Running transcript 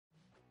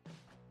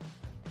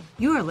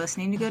You are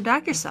listening to Go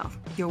Doc Yourself,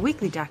 your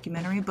weekly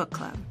documentary book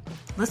club.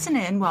 Listen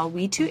in while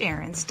we two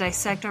Erins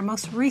dissect our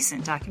most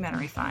recent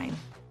documentary find.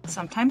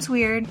 Sometimes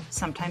weird,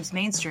 sometimes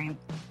mainstream,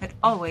 but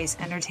always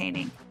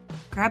entertaining.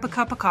 Grab a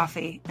cup of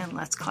coffee and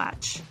let's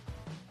clatch.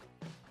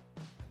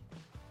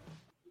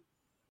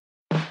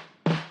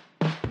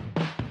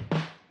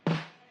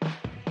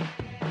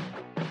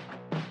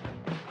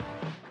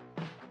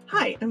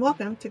 Hi, and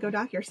welcome to Go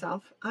Doc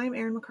Yourself. I'm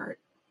Erin McCart.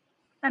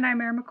 And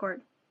I'm Erin McCord.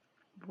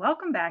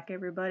 Welcome back,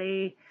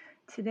 everybody.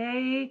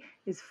 Today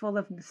is full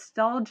of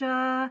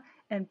nostalgia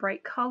and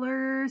bright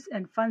colors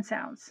and fun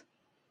sounds.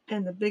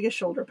 And the biggest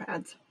shoulder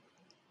pads.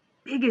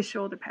 Biggest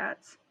shoulder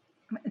pads.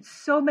 It's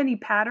so many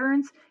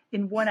patterns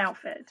in one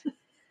outfit.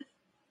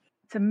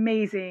 It's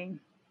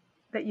amazing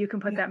that you can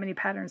put that many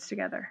patterns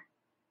together.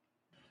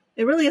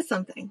 It really is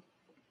something.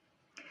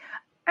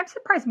 I'm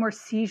surprised more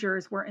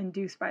seizures were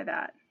induced by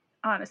that,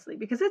 honestly,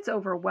 because it's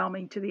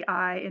overwhelming to the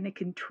eye and it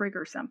can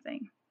trigger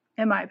something,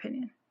 in my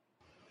opinion.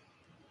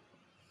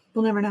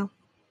 We'll never know.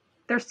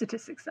 There's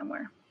statistics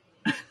somewhere.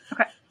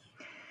 Okay.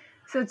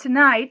 So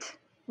tonight,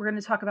 we're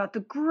going to talk about The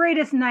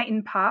Greatest Night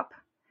in Pop.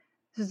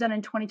 This was done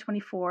in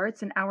 2024.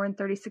 It's an hour and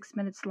 36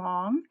 minutes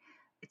long.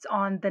 It's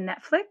on the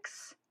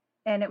Netflix,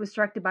 and it was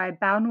directed by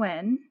Bao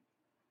Nguyen,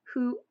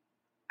 who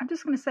I'm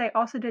just going to say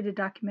also did a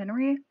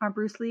documentary on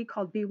Bruce Lee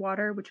called Be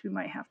Water, which we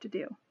might have to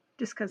do,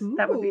 just because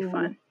that would be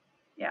fun.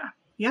 Yeah.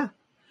 Yeah.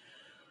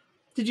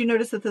 Did you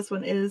notice that this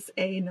one is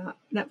a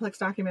Netflix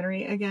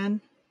documentary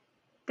again?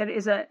 That it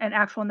is an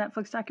actual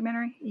Netflix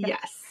documentary?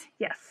 Yes.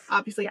 Yes.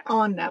 Obviously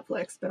on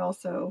Netflix, but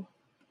also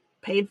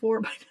paid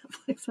for by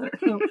Netflix. I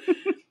don't know.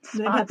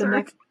 They had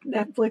the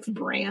Netflix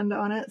brand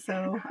on it,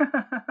 so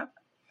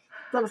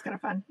that was kind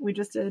of fun. We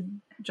just did,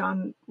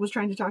 John was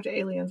trying to talk to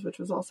aliens, which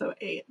was also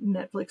a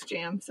Netflix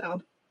jam,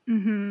 so.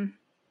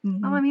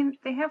 Well, I mean,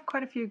 they have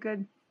quite a few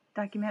good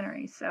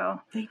documentaries,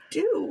 so. They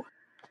do.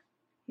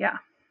 Yeah.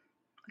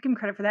 I'll give them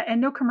credit for that. And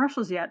no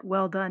commercials yet.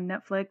 Well done,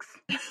 Netflix.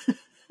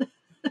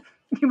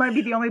 You might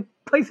be the only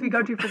place we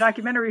go to for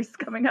documentaries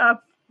coming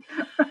up.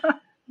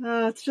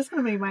 It's just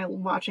going to make my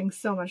watching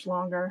so much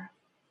longer.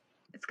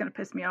 It's going to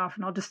piss me off,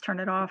 and I'll just turn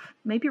it off.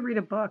 Maybe read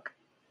a book.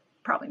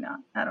 Probably not.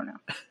 I don't know.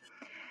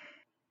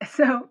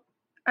 So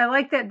I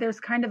like that there's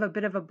kind of a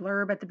bit of a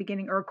blurb at the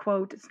beginning, or a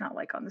quote. It's not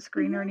like on the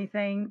screen or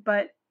anything,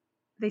 but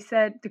they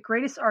said, the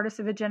greatest artists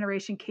of a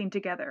generation came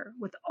together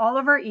with all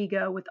of our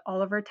ego, with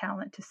all of our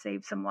talent to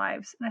save some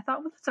lives. And I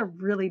thought, well, that's a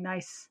really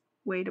nice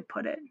way to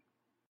put it.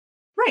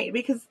 Right,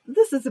 because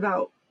this is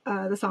about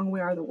the song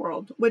We Are the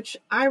World, which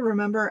I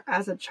remember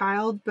as a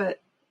child, but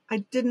I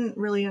didn't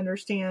really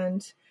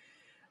understand.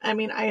 I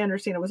mean, I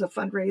understand it was a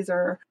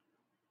fundraiser.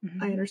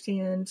 I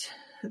understand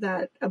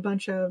that a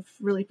bunch of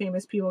really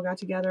famous people got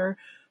together,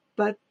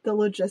 but the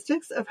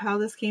logistics of how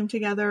this came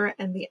together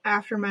and the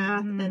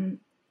aftermath and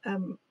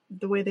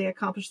the way they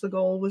accomplished the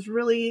goal was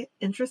really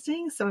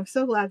interesting. So I'm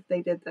so glad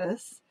they did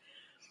this.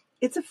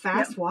 It's a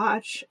fast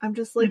watch. I'm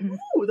just like,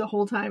 ooh, the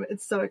whole time.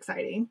 It's so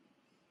exciting.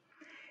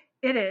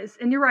 It is.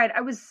 And you're right.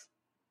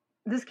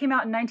 This came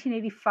out in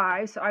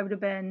 1985, so I would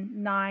have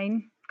been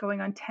 9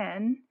 going on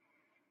 10.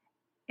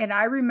 And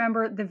I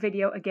remember the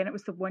video, again, it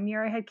was the 1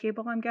 year I had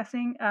cable, I'm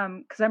guessing,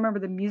 because I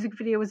remember the music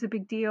video was a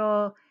big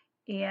deal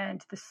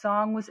and the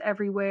song was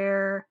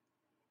everywhere.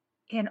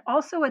 And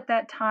also at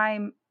that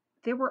time,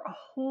 there were a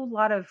whole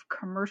lot of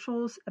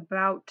commercials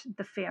about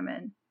the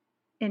famine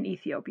in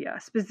Ethiopia,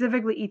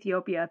 specifically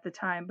Ethiopia at the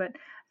time. But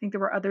I think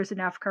there were others in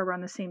Africa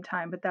around the same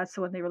time, but that's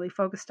the one they really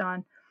focused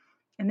on.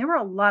 And there were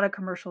a lot of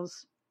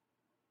commercials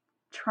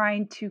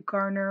trying to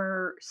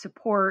garner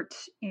support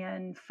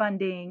and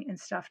funding and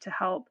stuff to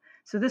help.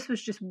 So this was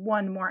just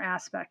one more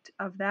aspect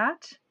of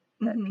that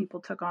people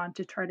took on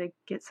to try to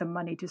get some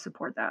money to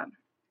support that.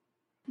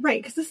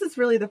 Right, because this is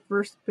really the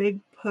first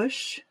big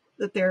push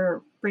that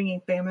they're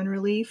bringing famine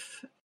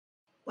relief,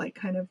 like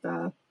kind of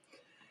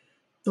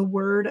the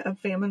word of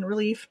famine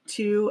relief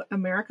to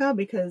America,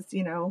 because,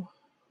 you know,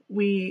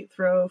 we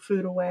throw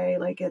food away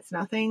like it's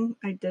nothing.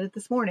 I did it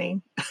this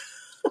morning.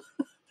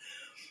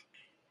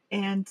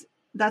 And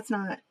that's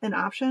not an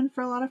option for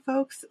a lot of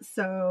folks.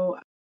 So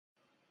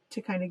to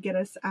kind of get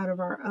us out of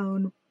our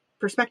own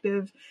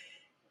perspective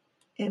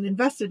and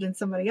invested in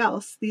somebody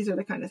else, these are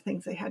the kind of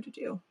things they had to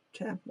do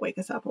to wake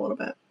us up a little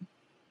bit.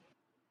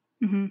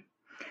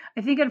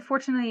 I think,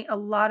 unfortunately, a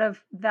lot of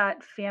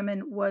that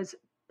famine was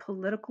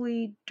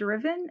politically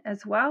driven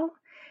as well.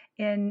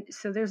 And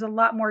so there's a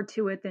lot more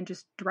to it than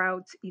just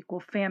droughts equal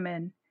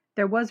famine.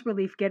 There was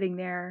relief getting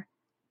there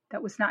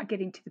that was not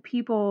getting to the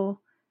people.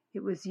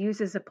 It was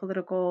used as a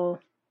political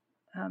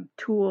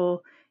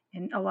tool,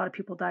 and a lot of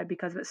people died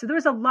because of it. So there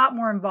was a lot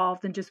more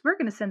involved than just, we're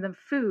going to send them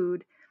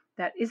food.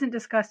 That isn't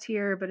discussed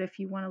here, but if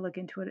you want to look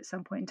into it at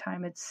some point in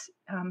time, it's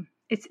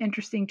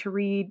interesting to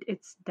read.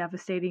 It's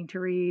devastating to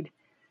read,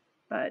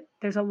 but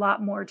there's a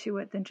lot more to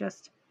it than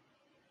just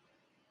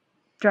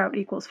drought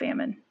equals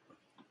famine.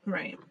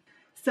 Right.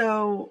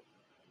 So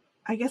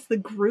I guess the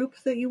group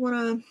that you want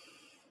to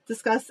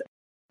discuss,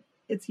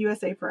 it's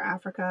USA for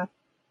Africa.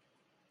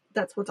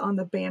 That's what's on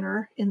the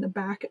banner in the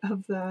back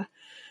of the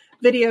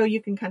video.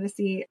 You can kind of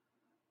see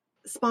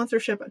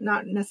sponsorship,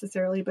 not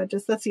necessarily, but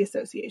just that's the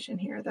association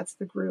here. That's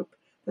the group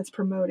that's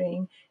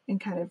promoting and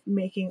kind of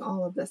making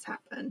all of this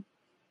happen.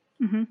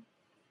 Mm-hmm.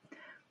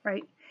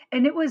 Right.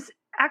 And it was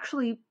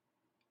actually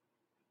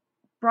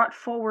brought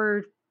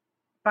forward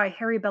by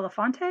Harry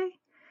Belafonte.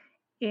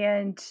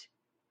 And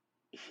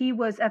he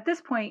was at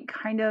this point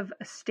kind of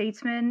a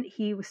statesman.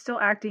 He was still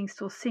acting,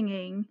 still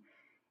singing,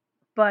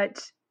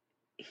 but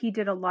he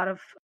did a lot of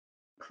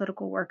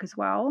political work as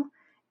well.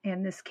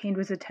 And this came to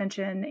his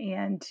attention,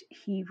 and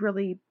he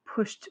really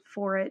pushed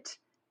for it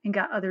and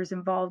got others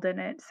involved in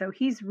it. So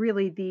he's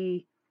really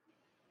the,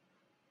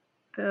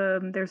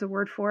 there's a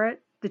word for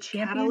it, the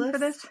champion Catalyst? for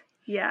this.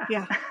 Yeah.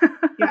 Yeah.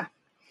 Yeah.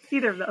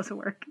 Either of those will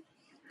work.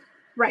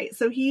 Right.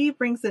 So he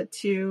brings it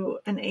to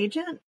an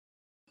agent,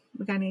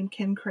 a guy named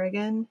Ken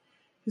Cragen,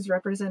 who's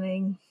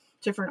representing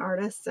different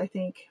artists, I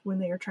think, when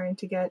they are trying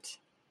to get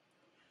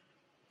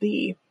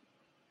the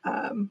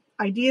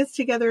ideas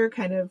together,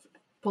 kind of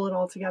pull it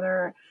all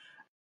together,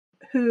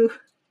 who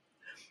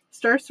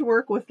starts to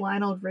work with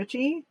Lionel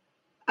Richie,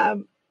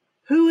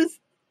 who is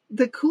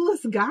the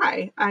coolest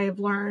guy I have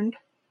learned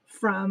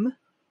from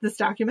this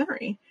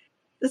documentary.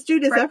 This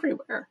dude is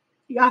everywhere.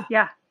 Yeah.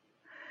 Yeah.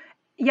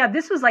 Yeah,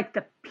 this was like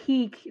the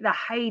peak, the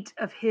height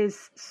of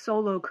his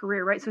solo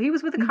career, right? So he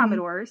was with the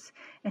Commodores,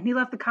 and he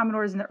left the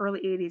Commodores in the early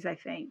 80s, I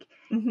think,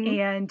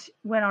 and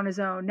went on his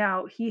own.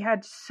 Now, he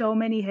had so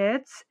many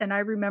hits, and I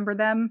remember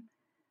them,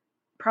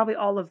 probably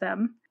all of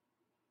them,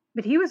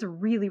 but he was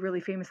really,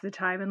 really famous at the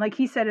time. And like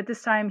he said, at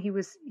this time, he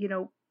was,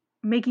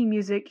 making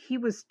music. He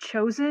was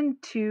chosen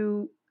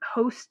to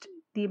host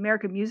the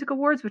American Music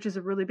Awards, which is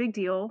a really big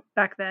deal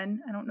back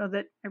then. I don't know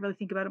that I really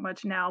think about it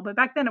much now, but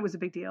back then it was a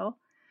big deal.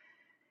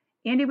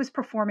 And he was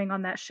performing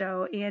on that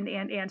show,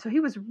 and so he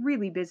was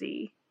really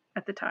busy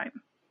at the time.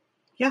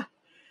 Yeah.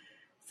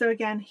 So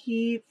again,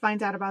 he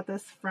finds out about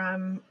this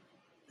from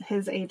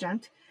his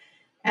agent.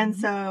 And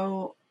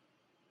so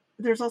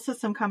there's also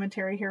some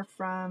commentary here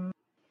from,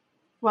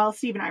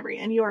 Stephen Ivory,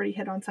 and you already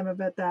hit on some of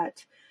it,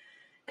 that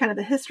kind of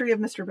the history of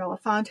Mr.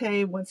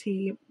 Belafonte. Once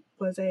he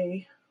was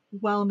a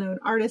well-known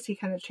artist, he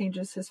kind of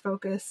changes his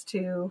focus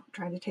to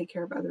trying to take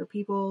care of other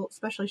people,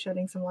 especially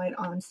shedding some light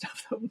on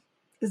stuff that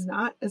is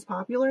not as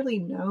popularly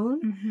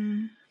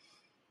known.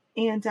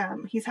 And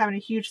he's having a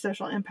huge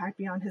social impact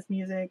beyond his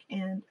music.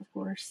 And of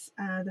course,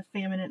 the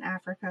famine in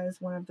Africa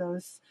is one of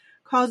those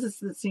causes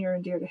that's near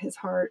and dear to his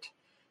heart.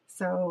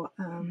 So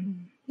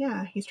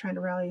he's trying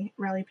to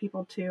rally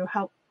people to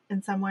help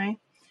in some way.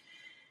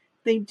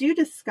 They do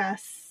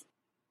discuss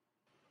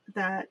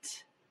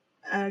that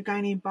a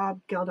guy named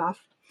Bob Geldof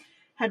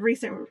had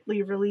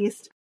recently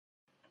released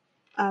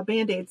a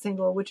Band-Aid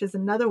single, which is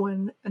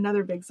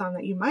another big song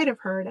that you might have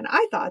heard. And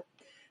I thought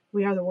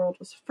We Are the World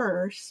was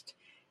first,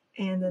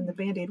 and then the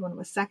Band-Aid one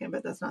was second,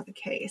 but that's not the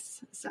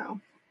case.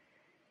 So,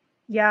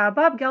 yeah,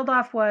 Bob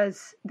Geldof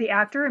was the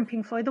actor in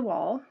Pink Floyd The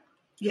Wall.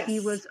 Yes. He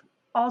was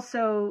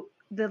also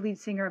the lead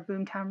singer of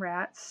Boomtown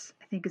Rats,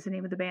 I think is the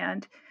name of the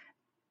band.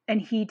 And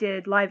he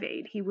did Live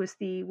Aid. He was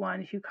the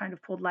one who kind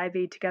of pulled Live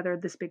Aid together,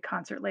 this big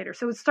concert later.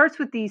 So it starts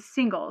with these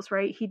singles,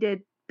 right? He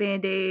did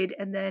Band-Aid,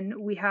 and then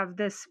we have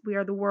this We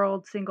Are the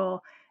World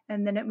single,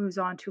 and then it moves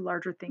on to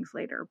larger things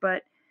later.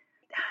 But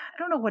I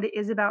don't know what it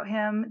is about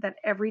him that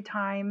every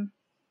time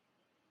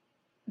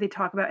they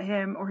talk about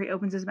him or he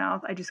opens his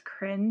mouth, I just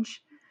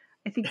cringe.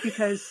 I think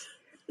because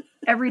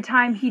every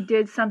time he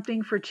did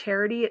something for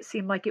charity, it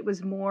seemed like it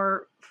was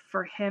more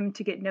for him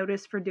to get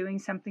noticed for doing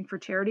something for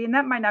charity. And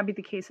that might not be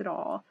the case at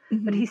all.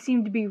 But he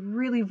seemed to be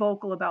really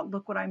vocal about,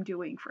 look what I'm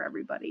doing for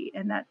everybody.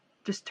 And that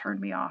just turned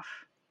me off.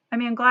 I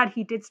mean, I'm glad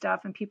he did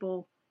stuff and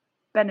people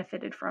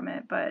benefited from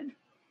it, but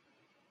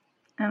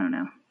I don't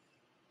know.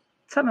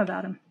 Something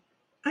about him.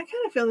 I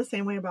kind of feel the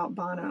same way about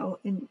Bono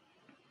in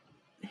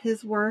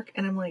his work.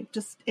 And I'm like,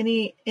 just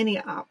any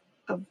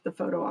of the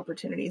photo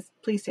opportunities,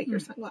 please take your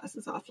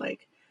sunglasses off.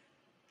 Like,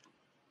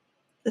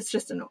 it's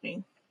just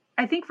annoying.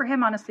 I think for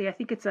him, honestly, I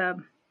think he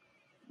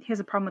has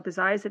a problem with his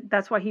eyes.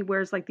 That's why he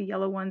wears like the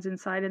yellow ones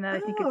inside, and that I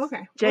think it's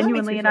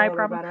genuinely an eye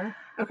problem.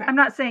 Okay. I'm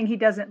not saying he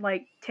doesn't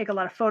like take a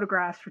lot of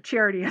photographs for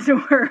charity, as it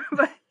were,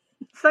 but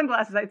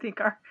sunglasses I think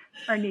are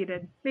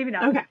needed. Maybe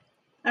not.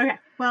 Okay.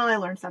 Well, I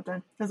learned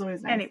something. That's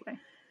always nice. Anyway,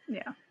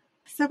 yeah.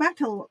 So back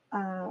to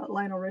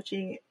Lionel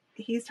Richie.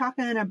 He's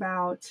talking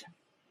about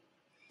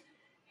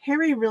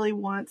Harry really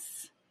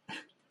wants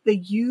the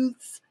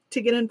youths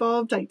to get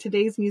involved, like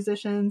today's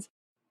musicians.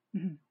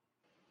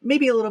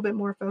 Maybe a little bit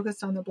more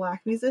focused on the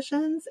Black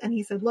musicians. And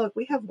he said, look,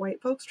 we have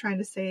white folks trying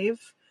to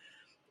save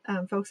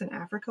folks in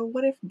Africa.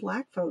 What if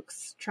Black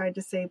folks tried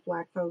to save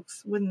Black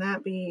folks? Wouldn't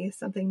that be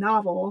something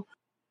novel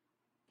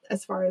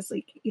as far as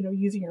like,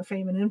 using your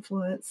fame and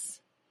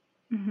influence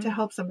to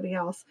help somebody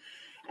else?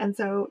 And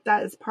so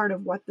that is part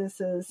of what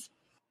this is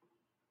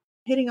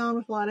hitting on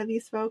with a lot of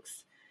these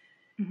folks.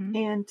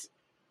 And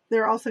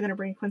they're also going to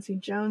bring Quincy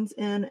Jones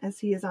in, as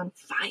he is on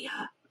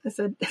fire. I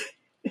said,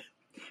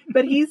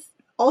 but he's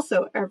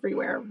also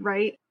everywhere,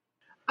 right?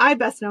 I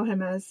best know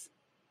him as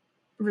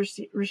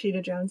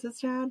Rashida Jones's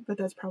dad, but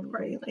that's probably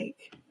Right.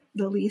 like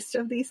the least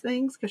of these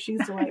things because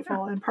she's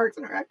delightful in Parks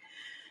and Rec.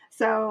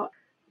 So,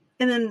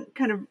 and then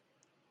kind of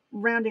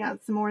rounding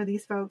out some more of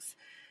these folks,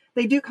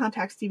 they do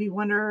contact Stevie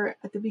Wonder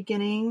at the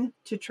beginning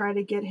to try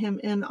to get him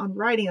in on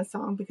writing a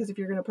song, because if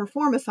you're going to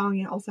perform a song,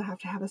 you also have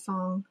to have a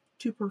song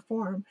to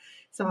perform.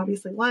 So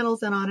obviously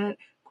Lionel's in on it,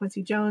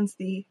 Quincy Jones,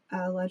 the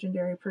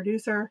legendary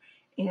producer,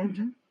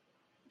 and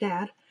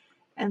dad.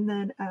 And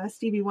then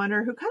Stevie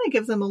Wonder, who kind of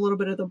gives them a little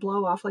bit of the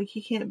blow off, like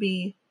he can't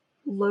be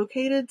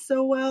located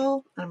so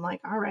well. And I'm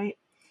like, all right.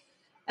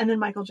 And then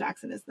Michael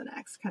Jackson is the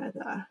next, kind of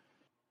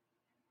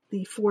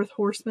the fourth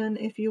horseman,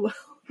 if you will.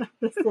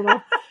 This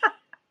little,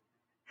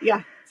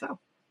 yeah. So,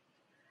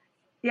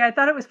 Yeah, I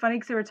thought it was funny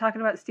because they were talking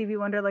about Stevie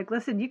Wonder. Like,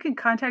 listen, you can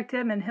contact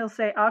him and he'll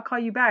say, "I'll call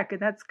you back,"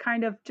 and that's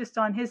kind of just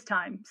on his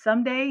time.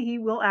 Someday he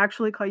will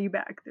actually call you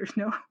back. There's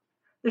no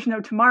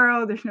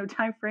tomorrow. There's no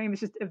time frame. It's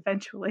just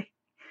eventually.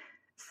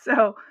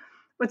 So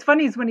what's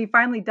funny is when he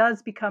finally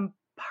does become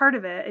part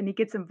of it and he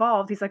gets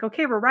involved, he's like,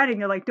 "Okay, we're writing."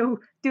 They're like, dude,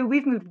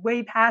 we've moved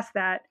way past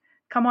that.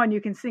 Come on, you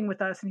can sing with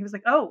us. And he was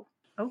like, "Oh,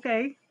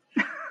 okay."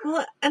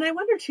 well, and I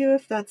wonder too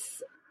if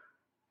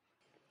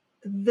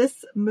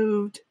this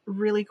moved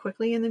really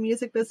quickly in the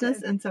music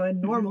business. And so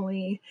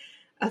normally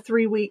a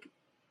 3-week,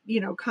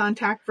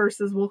 contact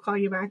versus we'll call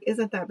you back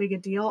isn't that big a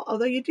deal.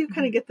 Although you do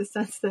kind of get the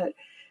sense that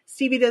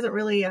Stevie doesn't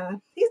really,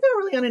 he's not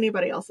really on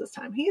anybody else's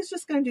time. He's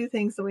just going to do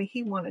things the way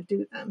he want to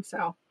do them.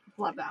 So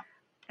love that.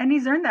 And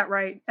he's earned that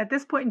right. At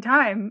this point in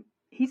time,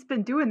 he's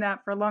been doing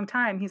that for a long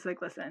time. He's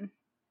like, listen,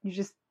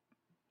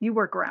 you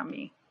work around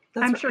me.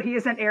 I'm sure he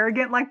isn't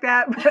arrogant like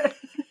that, but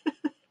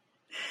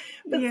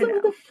but some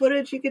of the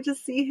footage, you could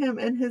just see him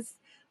and his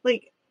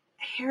like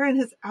hair and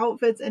his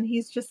outfits, and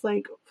he's just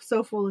like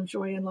so full of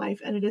joy in life,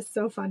 and it is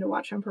so fun to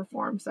watch him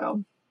perform.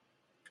 So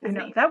I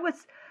know that was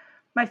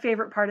my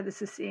favorite part of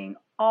this, is seeing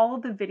all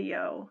the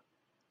video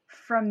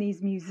from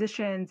these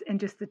musicians and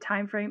just the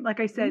time frame. Like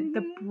I said,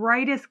 the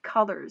brightest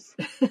colors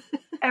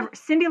ever.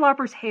 Cyndi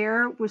Lauper's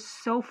hair was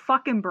so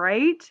fucking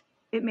bright.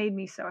 It made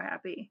me so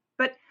happy.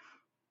 But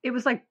it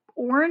was like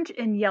orange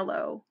and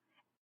yellow.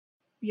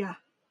 Yeah.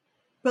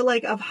 But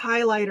like of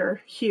highlighter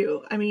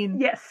hue. I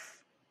mean, yes.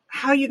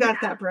 How you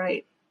got that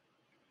bright?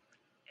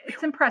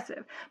 It's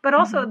impressive. But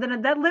also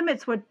then that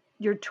limits what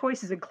your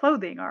choices in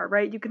clothing are,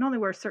 right? You can only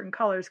wear certain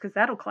colors because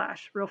that'll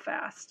clash real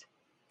fast.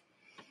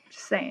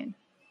 Just saying.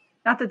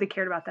 Not that they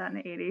cared about that in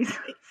the 80s.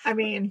 I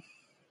mean,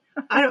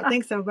 I don't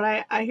think so,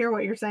 but I hear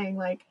what you're saying.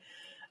 Like,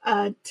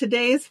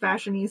 today's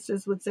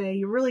fashionistas would say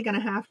you're really going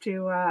to have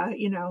to,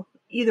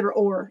 either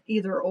or,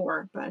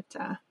 but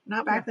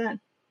not back then.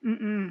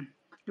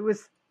 It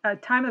was a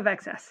time of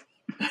excess.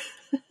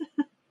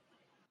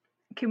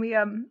 Can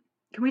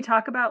we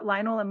talk about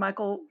Lionel and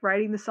Michael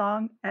writing the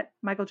song at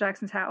Michael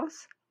Jackson's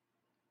house?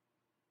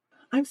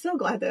 I'm so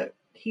glad that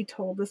he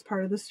told this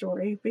part of the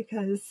story,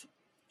 because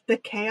the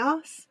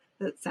chaos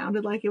that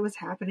sounded like it was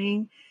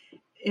happening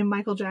in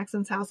Michael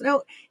Jackson's house.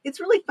 No, it's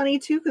really funny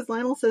too, because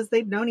Lionel says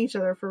they've known each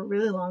other for a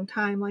really long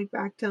time, like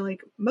back to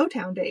like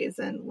Motown days,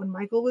 and when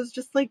Michael was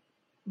just like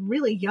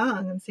really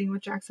young and singing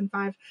with Jackson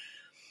 5.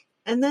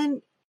 And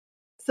then,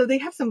 so they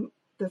have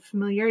the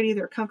familiarity,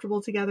 they're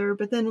comfortable together.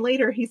 But then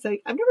later he's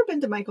like, I've never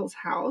been to Michael's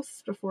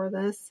house before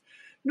this,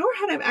 nor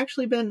had I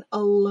actually been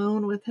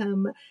alone with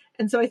him.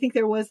 And so I think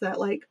there was that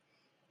like,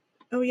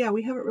 oh yeah,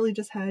 we haven't really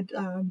just had,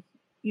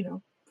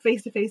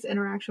 face-to-face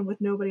interaction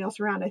with nobody else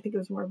around. I think it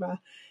was more of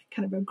a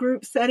kind of a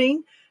group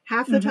setting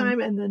half the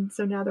time. And then,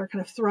 so now they're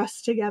kind of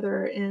thrust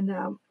together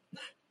in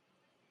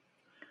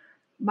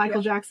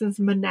Michael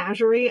Jackson's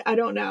menagerie. I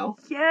don't know.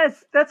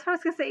 Yes, that's what I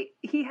was going to say.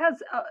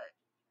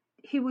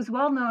 He was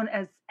well known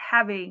as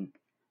having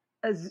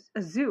a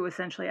zoo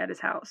essentially at his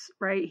house,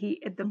 right?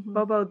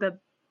 Bobo, the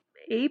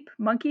ape,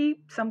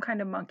 monkey, some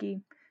kind of monkey,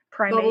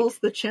 primate. Bubbles,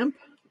 the chimp.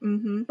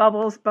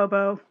 Bubbles,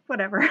 Bobo,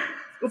 whatever.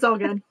 It's all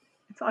good.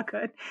 It's all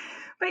good.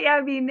 But yeah,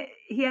 I mean,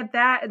 he had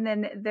that, and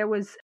then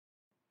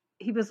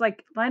he was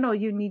like, Lionel,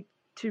 you need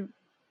to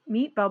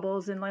meet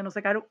Bubbles, and Lionel's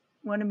like, I don't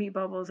want to meet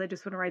Bubbles, I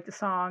just want to write the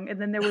song. And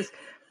then there was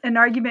an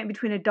argument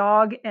between a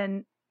dog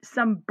and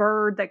some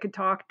bird that could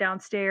talk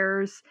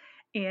downstairs,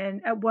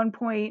 and at one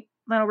point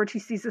Lionel Richie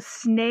sees a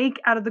snake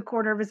out of the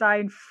corner of his eye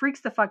and freaks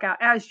the fuck out,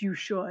 as you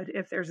should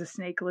if there's a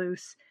snake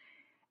loose.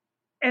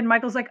 And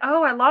Michael's like,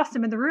 oh, I lost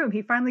him in the room,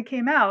 he finally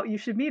came out, you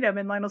should meet him.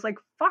 And Lionel's like,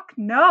 fuck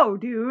no,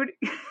 dude.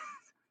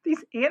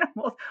 These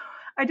animals.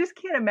 I just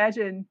can't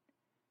imagine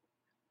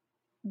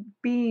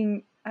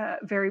being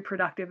very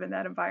productive in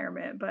that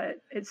environment, but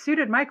it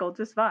suited Michael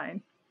just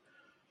fine.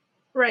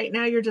 Right.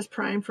 Now you're just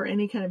primed for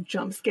any kind of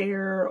jump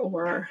scare,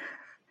 or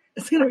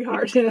it's going to be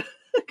hard to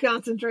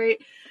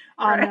concentrate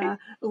on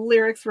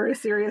lyrics for a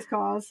serious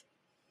cause.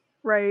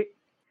 Right.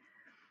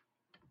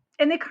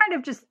 And they kind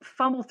of just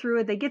fumble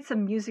through it. They get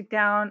some music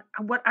down.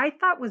 What I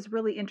thought was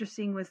really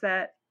interesting was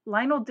that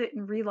Lionel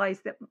didn't realize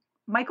that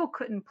Michael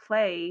couldn't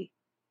play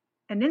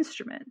an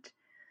instrument.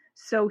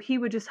 So he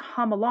would just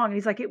hum along. And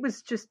he's like, it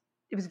was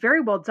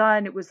very well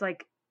done. It was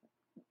like,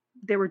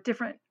 there were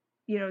different,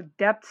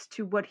 depths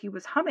to what he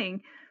was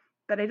humming,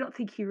 but I don't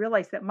think he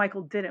realized that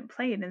Michael didn't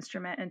play an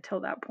instrument until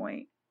that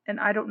point. And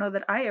I don't know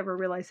that I ever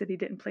realized that he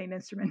didn't play an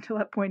instrument until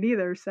that point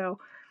either. So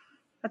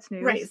that's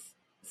news. Right.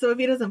 So if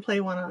he doesn't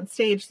play one on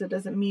stage, that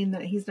doesn't mean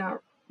that he's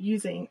not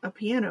using a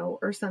piano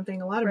or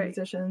something. A lot of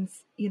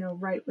musicians,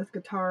 write with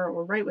guitar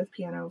or write with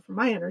piano, from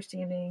my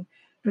understanding.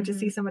 But to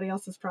see somebody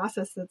else's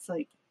process that's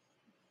like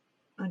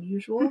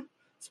unusual,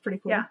 it's pretty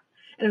cool. Yeah.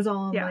 And it was all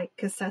on like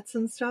cassettes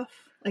and stuff.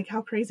 Like,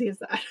 how crazy is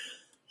that?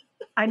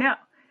 I know.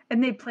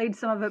 And they played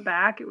some of it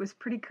back. It was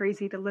pretty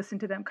crazy to listen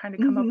to them kind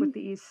of come up with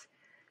these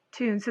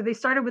tunes. So they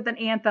started with an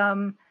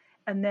anthem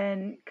and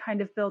then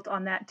kind of built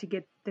on that to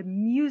get the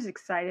music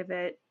side of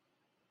it.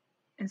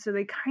 And so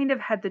they kind of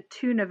had the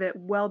tune of it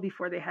well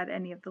before they had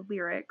any of the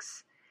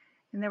lyrics.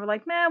 And they were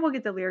like, man, we'll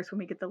get the lyrics when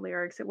we get the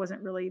lyrics. It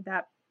wasn't really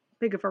that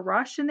big of a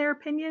rush in their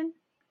opinion.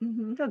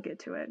 They'll get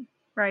to it,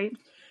 right?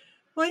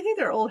 Well, I think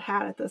they're old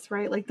hat at this,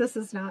 right? Like, this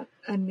is not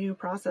a new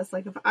process.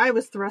 Like, if I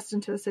was thrust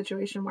into a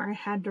situation where I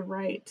had to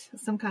write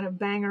some kind of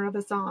banger of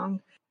a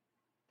song,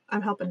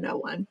 I'm helping no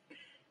one.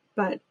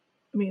 But,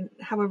 I mean,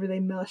 however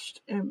they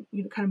meshed and,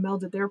 kind of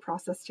melded their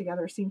process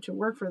together seemed to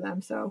work for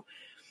them. So,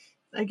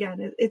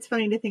 again, it's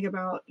funny to think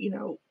about,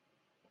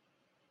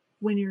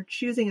 when you're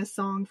choosing a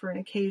song for an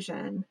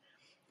occasion,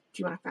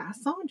 do you want a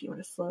fast song? Do you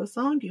want a slow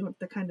song? Do you want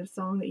the kind of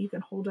song that you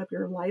can hold up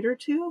your lighter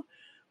to?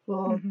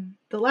 Well,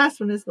 the last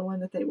one is the one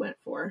that they went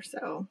for.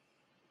 So,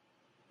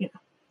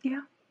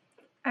 Yeah.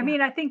 I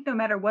mean, I think no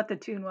matter what the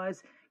tune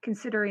was,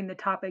 considering the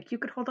topic, you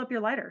could hold up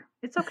your lighter.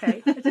 It's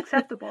okay. It's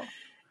acceptable.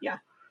 Yeah.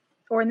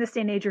 Or in this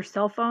day and age, your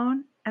cell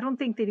phone. I don't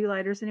think they do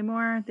lighters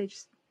anymore. They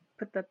just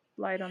put the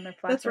light on their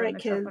flashlight. That's right, on their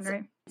kids. cell phone,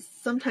 right?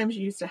 Sometimes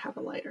you used to have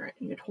a lighter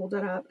and you'd hold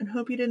it up and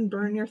hope you didn't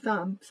burn your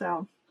thumb.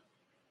 So,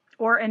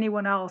 or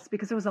anyone else,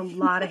 because there was a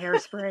lot of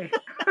hairspray.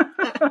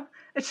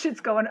 That shit's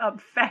going up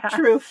fast.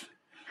 Truth.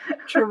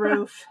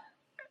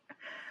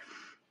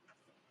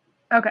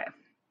 Okay.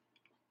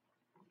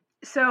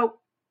 So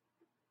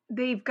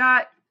they've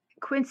got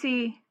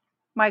Quincy,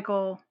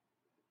 Michael,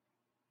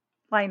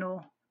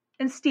 Lionel,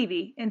 and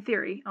Stevie in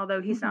theory,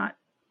 although he's not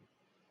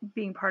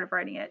being part of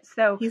writing it.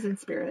 So he's in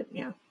spirit,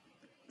 yeah.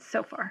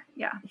 So far,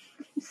 yeah.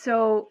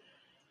 So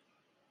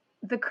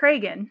the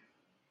Kragan,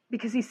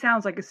 because he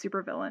sounds like a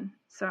supervillain,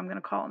 so I'm going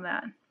to call him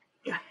that.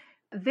 Yeah.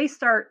 They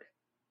start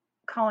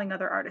calling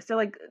other artists. They're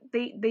like,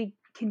 they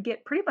can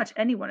get pretty much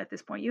anyone at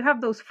this point. You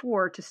have those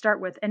 4 to start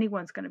with.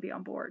 Anyone's going to be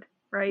on board,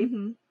 right?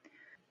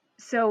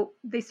 So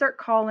they start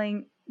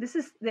calling. This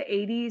is the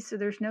 80s, so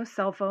there's no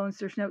cell phones.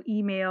 There's no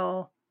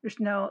email. There's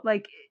no,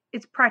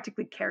 it's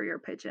practically carrier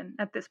pigeon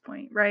at this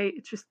point, right?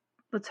 It's just,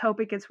 let's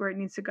hope it gets where it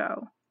needs to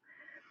go.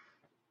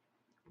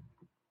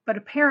 But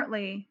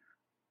apparently,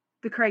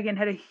 the Kragan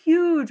had a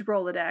huge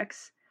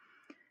Rolodex,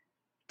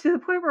 to the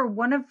point where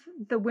one of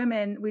the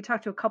women, we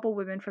talked to a couple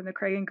women from the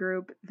Kragan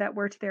group that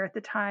worked there at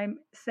the time,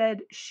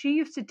 said she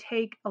used to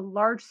take a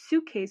large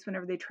suitcase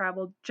whenever they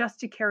traveled just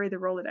to carry the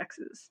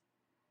Rolodexes.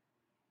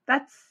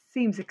 That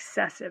seems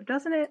excessive,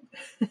 doesn't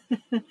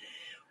it?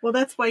 Well,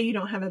 that's why you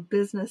don't have a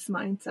business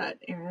mindset,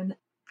 Erin.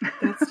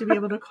 That's to be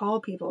able to call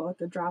people at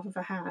the drop of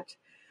a hat.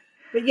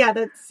 But yeah,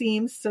 that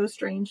seems so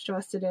strange to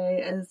us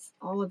today, as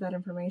all of that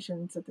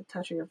information is at the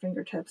touch of your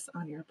fingertips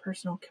on your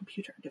personal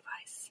computer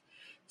device.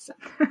 So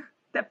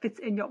that fits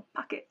in your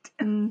pocket.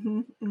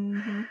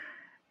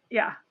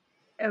 Yeah.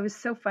 It was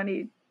so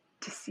funny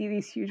to see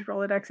these huge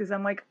Rolodexes.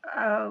 I'm like,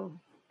 oh,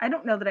 I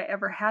don't know that I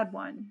ever had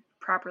one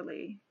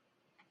properly.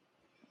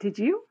 Did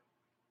you?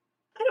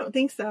 I don't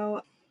think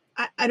so.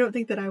 I don't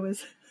think that I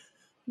was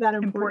that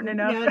important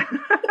enough.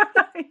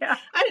 Yeah.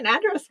 I had an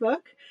address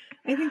book.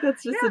 I think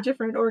that's just a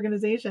different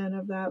organization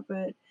of that.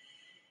 But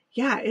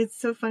yeah, it's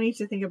so funny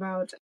to think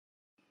about,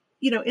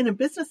 in a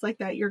business like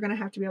that, you're going to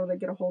have to be able to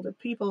get a hold of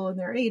people and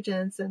their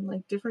agents and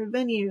like different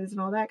venues and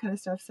all that kind of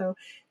stuff. So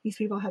these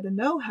people had the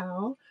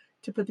know-how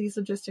to put these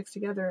logistics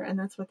together. And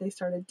that's what they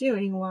started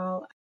doing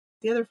while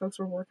the other folks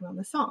were working on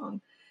the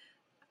song.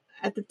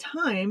 At the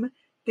time,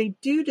 they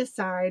do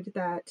decide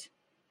that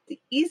the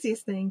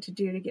easiest thing to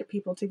do to get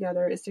people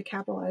together is to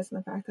capitalize on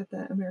the fact that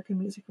the American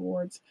Music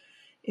Awards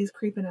is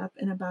creeping up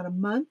in about a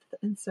month.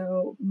 And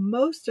so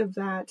most of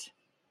that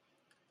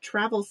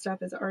travel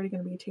stuff is already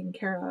going to be taken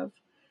care of.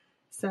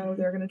 So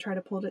they're going to try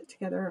to pull it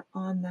together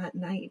on that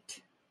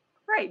night.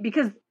 Right.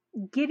 Because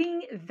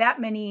getting that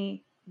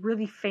many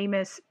really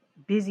famous,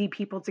 busy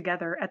people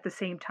together at the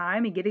same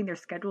time and getting their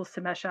schedules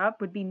to mesh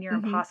up would be near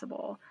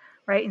impossible.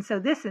 Right. And so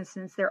this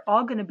instance, they're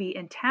all going to be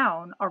in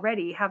town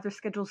already, have their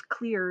schedules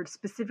cleared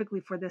specifically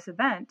for this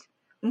event.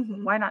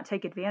 Why not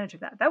take advantage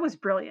of that? That was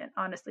brilliant.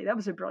 Honestly, that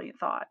was a brilliant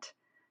thought.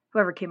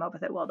 Whoever came up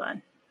with it, well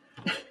done.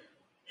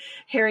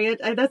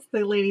 Harriet, that's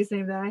the lady's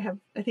name that I have.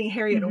 I think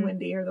Harriet and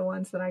Wendy are the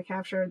ones that I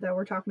captured that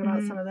were talking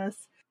about some of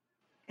this.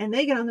 And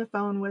they get on the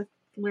phone with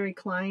Larry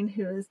Klein,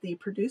 who is the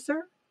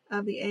producer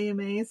of the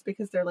AMAs,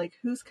 because they're like,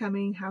 who's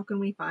coming? How can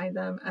we find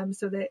them?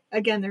 So they,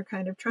 again, they're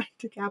kind of trying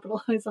to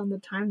capitalize on the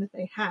time that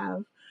they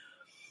have.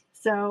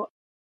 So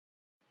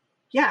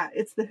yeah,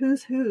 it's the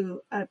who's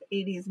who of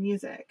 80s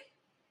music.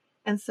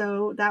 And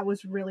so that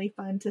was really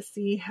fun to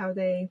see how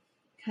they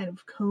kind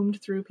of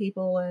combed through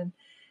people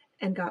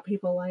and got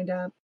people lined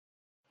up.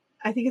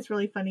 I think it's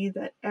really funny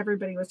that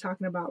everybody was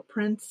talking about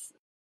Prince,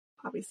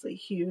 obviously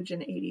huge in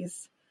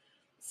 80s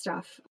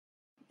stuff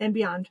and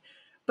beyond,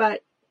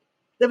 but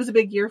that was a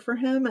big year for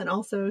him. And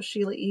also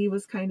Sheila E.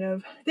 was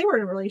they were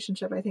in a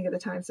relationship, I think, at the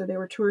time. So they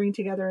were touring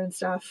together and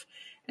stuff.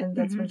 And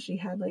that's when she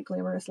had like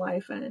Glamorous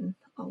Life and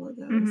all of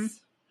those.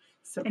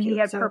 So and cute. He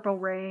had Purple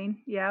Rain.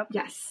 Yep.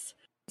 Yes.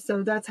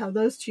 So that's how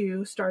those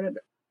two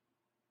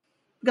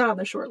got on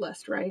the short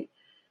list, right,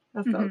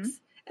 of folks.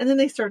 And then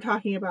they start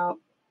talking about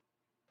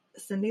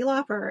Cyndi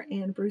Lauper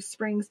and Bruce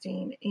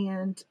Springsteen.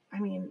 And I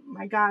mean,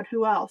 my God,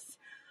 who else?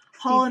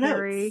 Hall &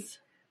 Oates.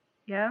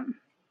 Yeah.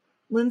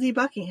 Lindsey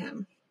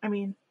Buckingham. I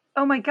mean,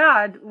 oh my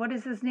God, what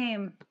is his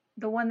name?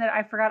 The one that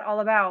I forgot all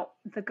about,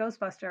 the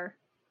Ghostbuster.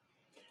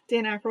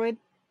 Dan Aykroyd.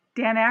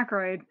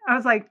 I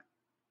was like,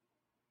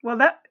 well,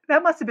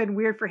 that must have been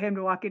weird for him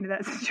to walk into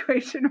that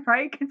situation,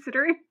 right?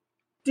 Considering.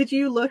 Did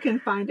you look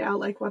and find out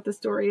like what the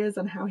story is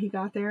and how he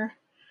got there?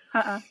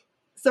 Uh-uh.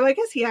 So I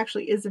guess he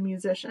actually is a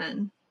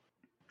musician.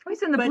 Oh,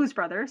 he's in the Blues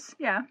Brothers.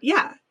 Yeah.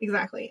 Yeah,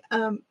 exactly.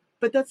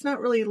 But that's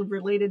not really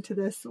related to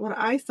this. What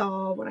I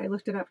saw when I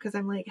looked it up, because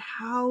I'm like,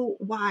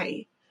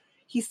 why?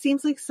 He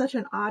seems like such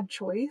an odd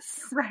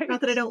choice. Right.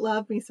 Not that I don't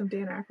love me some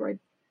Dan Aykroyd.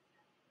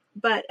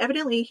 But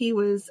evidently he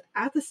was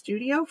at the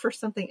studio for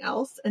something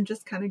else and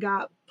just kind of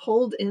got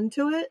pulled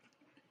into it.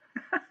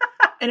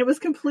 And it was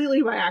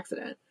completely by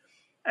accident.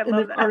 I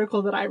love the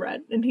article that I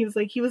read. And he was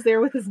like, he was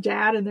there with his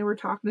dad and they were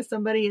talking to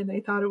somebody and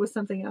they thought it was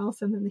something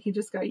else. And then he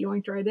just got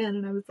yoinked right in.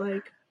 And I was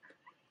like,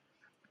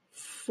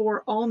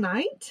 for all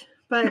night?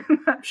 But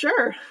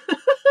sure.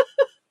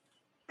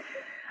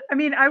 I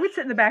mean, I would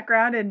sit in the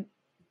background and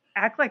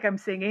act like I'm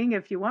singing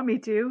if you want me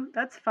to.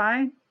 That's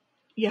fine.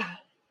 Yeah.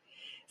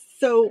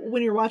 So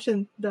when you're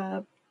watching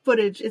the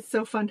footage, it's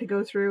so fun to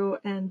go through.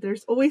 And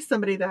there's always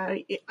somebody that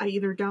I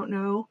either don't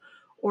know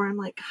or I'm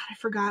like, God, I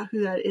forgot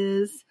who that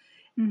is.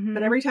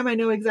 But every time I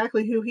know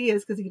exactly who he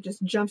is, because he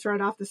just jumps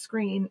right off the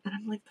screen. And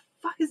I'm like, the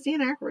fuck is Dan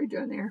Aykroyd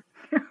doing there?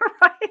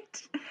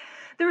 Right.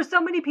 There were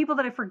so many people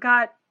that I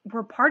forgot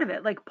were part of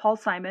it. Like Paul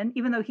Simon,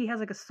 even though he has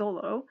like a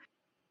solo.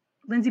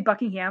 Lindsey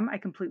Buckingham, I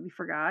completely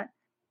forgot.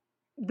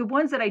 The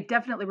ones that I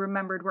definitely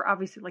remembered were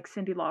obviously like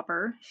Cyndi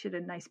Lauper. She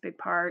had a nice big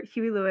part.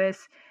 Huey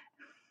Lewis.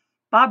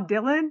 Bob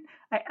Dylan.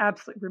 I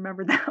absolutely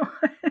remember that one.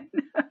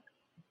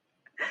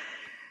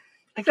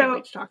 I can't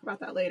wait to talk about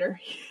that later.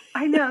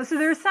 I know. So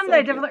there's some that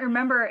I definitely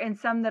remember and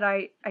some that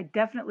I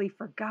definitely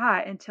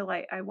forgot until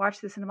I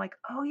watched this and I'm like,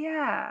 oh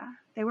yeah,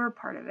 they were a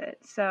part of it.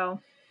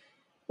 So.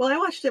 Well, I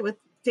watched it with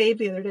Dave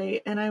the other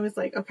day and I was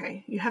like,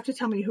 okay, you have to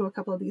tell me who a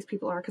couple of these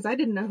people are because I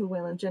didn't know who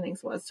Waylon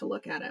Jennings was to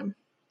look at him.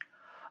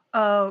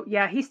 Oh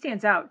yeah, he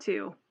stands out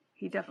too.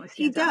 He definitely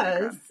stands out.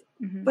 He does.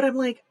 But I'm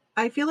like,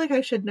 I feel like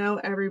I should know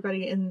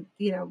everybody and,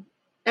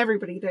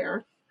 everybody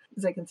there.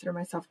 Because I consider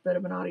myself a bit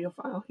of an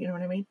audiophile, you know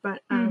what I mean?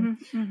 But,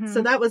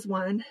 so that was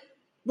one.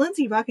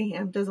 Lindsey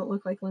Buckingham doesn't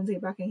look like Lindsey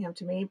Buckingham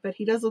to me, but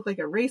he does look like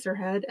a racer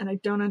head and I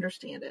don't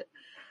understand it.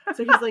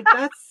 So he's like,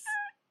 that's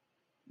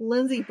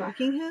Lindsey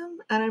Buckingham?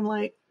 And I'm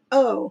like,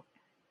 oh,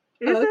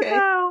 is okay.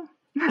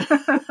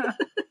 It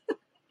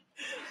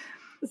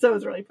So it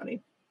was really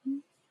funny.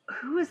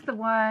 Who is the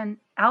one?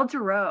 Al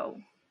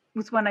Jarreau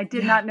was one I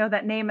did not know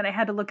that name and I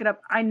had to look it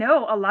up. I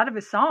know a lot of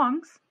his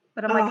songs,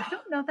 but I'm like, I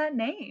don't know that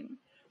name.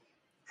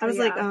 So, I was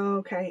like, oh,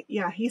 okay.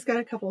 Yeah, he's got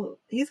a couple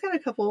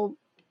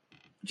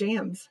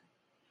jams.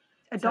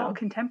 Adult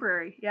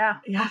contemporary. Yeah.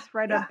 He's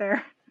right up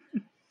there.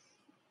 Let's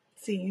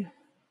see.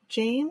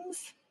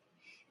 James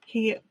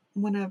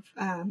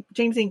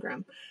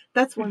Ingram.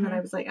 That's one that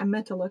I was like, I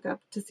meant to look up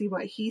to see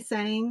what he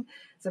sang.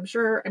 So I'm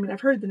sure,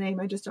 I've heard the name.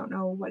 I just don't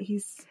know what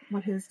his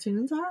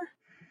tunes are.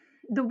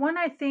 The one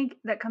I think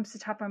that comes to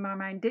the top of my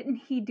mind, didn't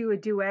he do a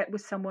duet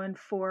with someone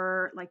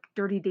for like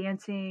Dirty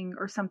Dancing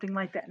or something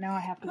like that? Now I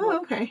have to look.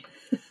 Oh, okay.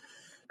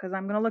 Because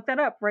I'm going to look that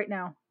up right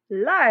now.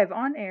 Live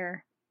on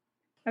air.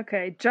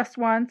 Okay. Just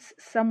Once,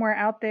 Somewhere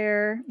Out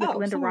There with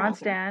Linda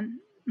Ronstadt.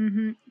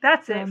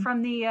 That's it.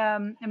 From the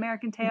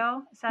American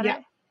Tail. Is that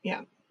it?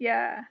 Yeah.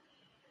 Yeah.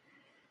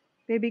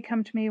 Baby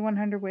Come to Me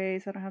 100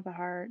 Ways. I Don't Have the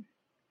Heart.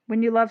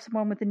 When You Love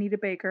Someone with Anita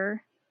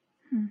Baker.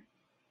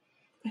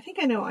 I think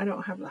I know I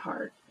Don't Have the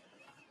Heart.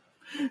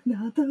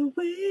 Not the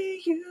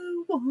way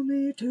you want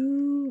me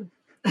to.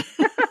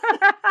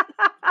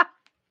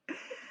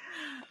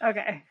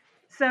 Okay.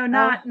 So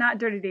not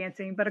Dirty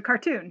Dancing, but a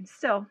cartoon.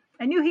 Still,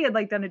 I knew he had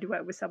like done a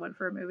duet with someone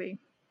for a movie.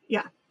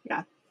 Yeah.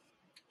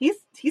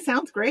 He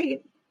sounds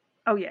great.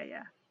 Oh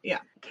yeah.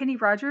 Kenny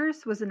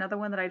Rogers was another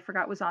one that I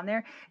forgot was on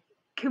there.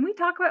 Can we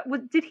talk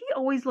about? Did he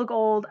always look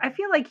old? I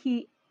feel like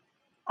he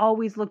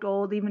always looked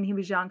old, even when he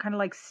was young, kind of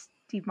like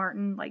Steve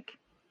Martin, like.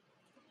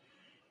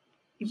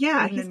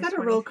 Yeah, he's got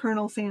a real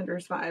Colonel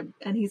Sanders vibe,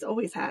 and he's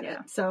always had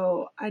it.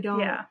 So I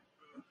don't. Yeah.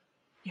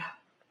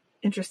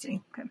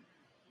 Interesting. Okay.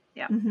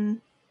 Yeah.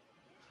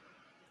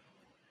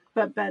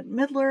 But Bette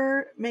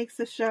Midler makes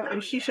the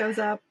show. She shows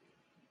up.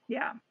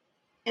 Yeah.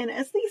 And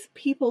as these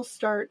people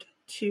start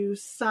to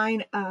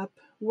sign up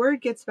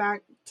word gets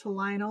back to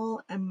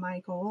Lionel and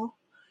Michael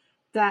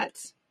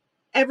that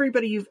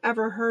everybody you've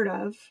ever heard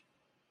of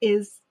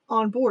is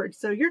on board.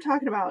 So you're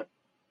talking about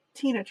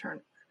Tina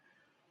Turner,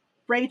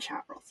 Ray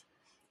Charles,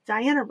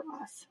 Diana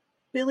Ross,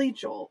 Billy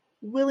Joel,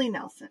 Willie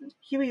Nelson,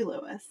 Huey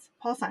Lewis,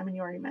 Paul Simon,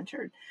 you already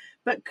mentioned.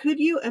 But could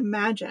you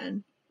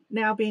imagine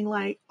now being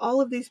like,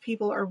 all of these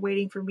people are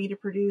waiting for me to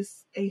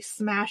produce a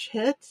smash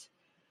hit?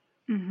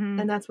 Mm-hmm.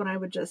 And that's when I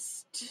would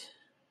just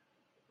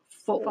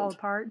fall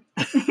apart.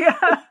 Yeah.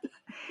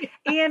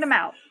 And I'm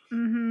out.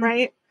 Mm-hmm.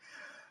 Right?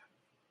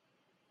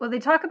 Well, they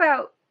talk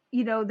about,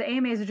 the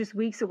AMAs are just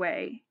weeks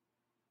away.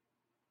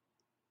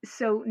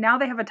 So now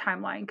they have a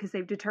timeline because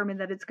they've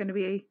determined that it's going to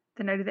be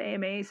the night of the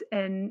AMAs,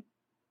 and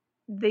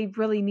they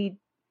really need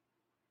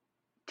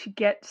to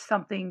get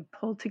something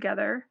pulled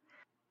together.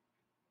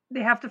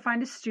 They have to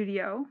find a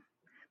studio,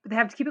 but they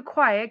have to keep it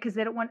quiet because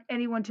they don't want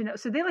anyone to know.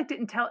 So they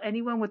didn't tell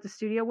anyone what the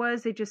studio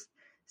was. They just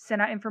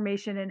sent out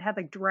information and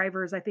had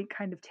drivers, I think,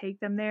 kind of take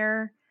them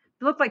there.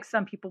 It looked like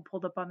some people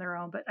pulled up on their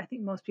own, but I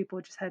think most people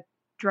just had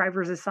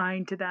drivers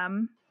assigned to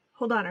them.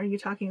 Hold on, are you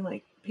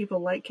talking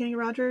people like Kenny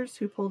Rogers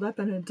who pulled up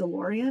in a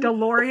DeLorean?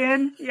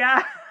 DeLorean,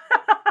 yeah.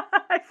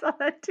 I saw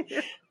that too.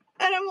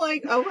 And I'm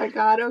like, oh my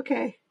God,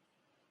 okay.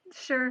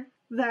 Sure.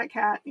 That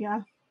cat,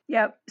 yeah.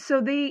 Yep.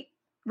 So they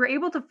were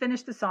able to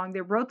finish the song.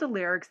 They wrote the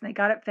lyrics and they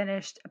got it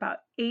finished about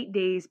 8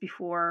 days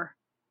before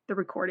the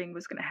recording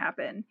was going to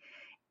happen.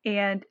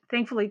 And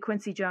thankfully,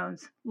 Quincy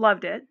Jones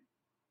loved it.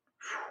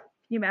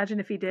 Can you imagine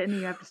if he didn't?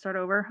 You have to start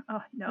over.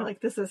 Oh, no. You're like,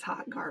 this is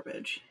hot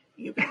garbage.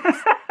 You guys.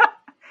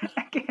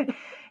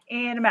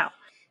 And I'm out.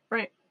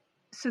 Right.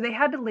 So they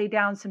had to lay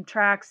down some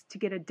tracks to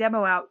get a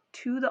demo out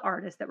to the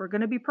artists that were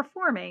going to be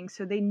performing,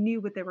 so they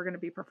knew what they were going to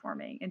be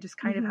performing and just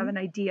kind of have an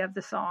idea of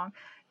the song.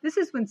 This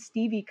is when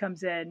Stevie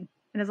comes in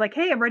and is like,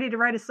 hey, I'm ready to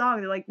write a song.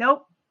 They're like,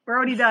 nope, we're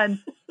already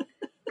done.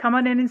 Come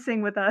on in and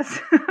sing with us.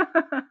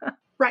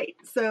 Right.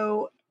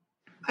 So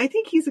I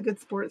think he's a good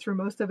sport through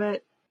most of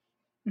it.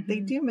 Mm-hmm. They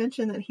do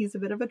mention that he's a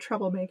bit of a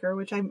troublemaker,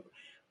 which I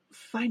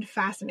find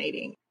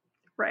fascinating.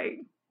 Right.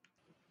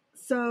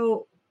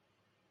 So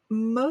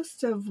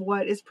most of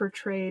what is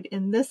portrayed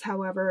in this,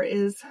 however,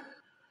 is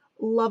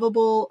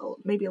lovable,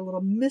 maybe a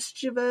little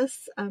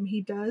mischievous.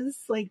 He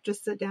does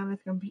just sit down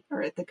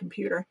at the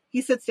computer.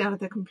 He sits down at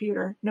the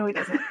computer. No, he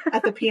doesn't.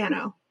 At the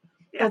piano.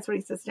 Yeah. That's what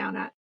he sits down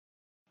at.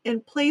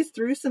 And plays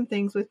through some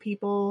things with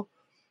people,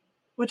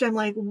 which I'm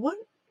like,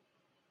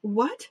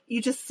 what?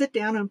 You just sit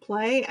down and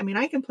play? I mean,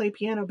 I can play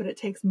piano, but it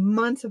takes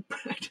months of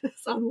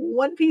practice on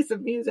one piece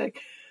of music.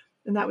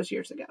 And that was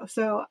years ago.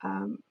 So,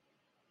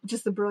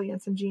 just the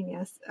brilliance and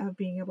genius of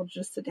being able to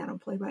just sit down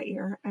and play by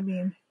ear. I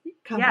mean,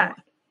 come on.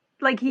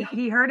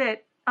 He heard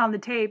it on the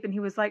tape and he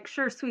was like,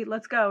 sure, sweet,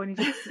 let's go. And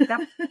he just,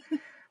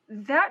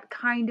 that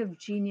kind of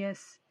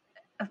genius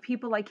of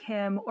people like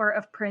him or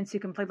of Prince who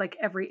can play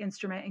every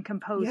instrument and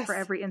compose for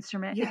every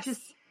instrument. Yes.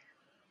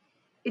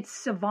 It's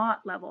savant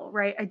level,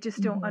 right? I just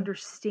don't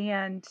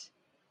understand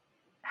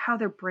how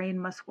their brain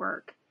must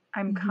work.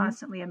 I'm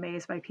constantly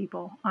amazed by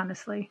people,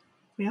 honestly.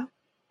 Yeah.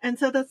 And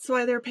so that's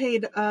why they're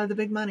paid the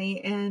big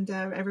money, and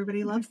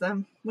everybody loves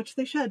them, which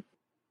they should.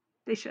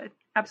 They should.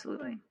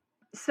 Absolutely.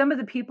 Some of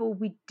the people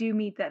we do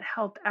meet that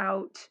helped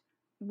out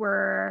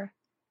were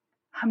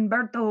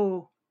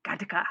Humberto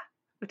Gatica,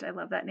 which I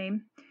love that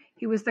name.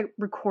 He was the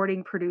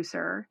recording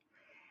producer.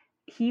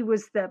 He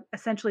was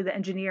essentially the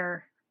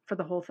engineer for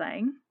the whole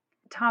thing.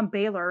 Tom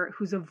Baylor,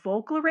 who's a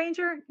vocal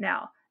arranger.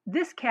 Now,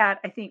 this cat,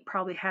 I think,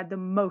 probably had the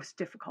most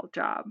difficult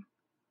job.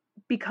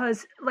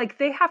 Because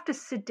they have to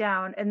sit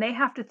down and they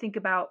have to think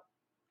about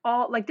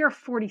there are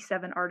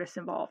 47 artists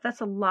involved.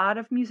 That's a lot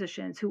of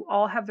musicians who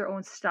all have their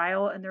own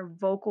style and their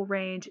vocal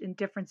range and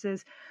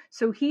differences.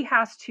 So he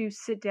has to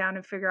sit down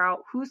and figure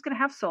out who's going to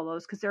have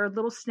solos, because there are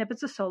little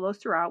snippets of solos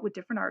throughout with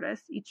different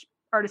artists. Each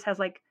artist has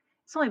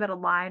it's only about a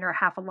line or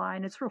half a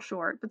line. It's real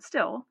short, but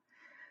still.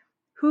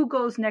 Who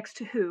goes next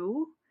to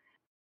who?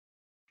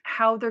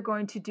 How they're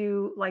going to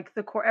do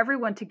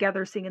everyone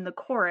together singing the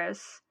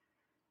chorus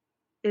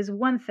is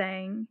one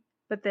thing,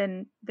 but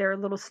then there are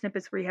little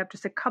snippets where you have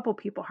just a couple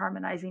people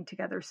harmonizing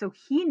together. So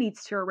he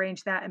needs to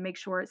arrange that and make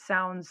sure it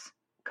sounds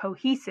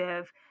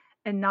cohesive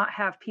and not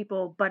have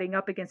people butting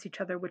up against each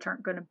other, which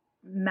aren't going to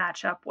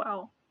match up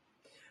well.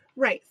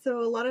 Right.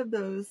 So a lot of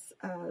those,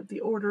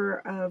 the order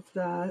of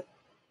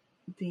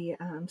the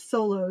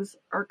solos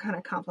are kind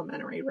of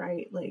complementary,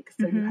 right?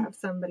 So you have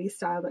somebody's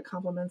style that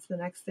complements the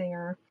next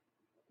singer.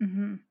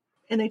 Mm-hmm.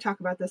 And they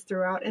talk about this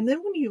throughout. And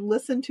then when you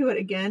listen to it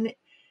again,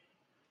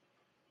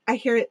 I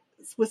hear it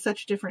with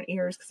such different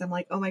ears, because I'm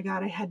like, oh my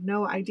God, I had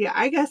no idea.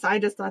 I guess I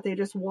just thought they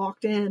just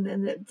walked in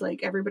and it's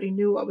everybody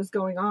knew what was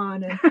going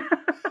on,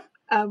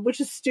 and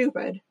which is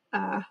stupid.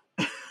 But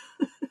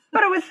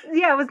it was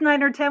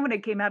 9 or 10 when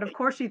it came out. Of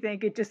course you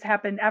think it just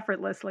happened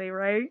effortlessly,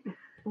 right?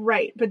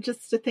 Right. But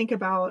just to think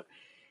about,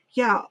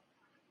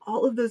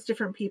 all of those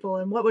different people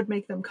and what would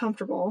make them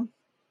comfortable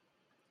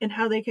and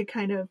how they could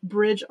kind of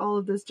bridge all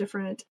of those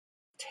different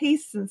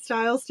tastes and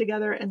styles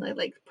together, and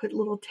they put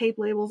little tape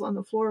labels on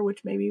the floor,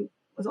 which maybe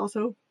was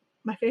also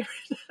my favorite.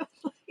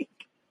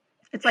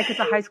 It's like it's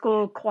a high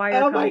school choir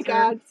Oh concert. my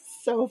God.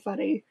 So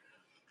funny.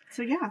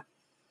 So yeah.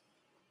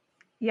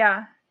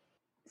 Yeah.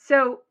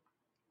 So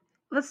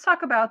let's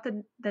talk about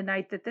the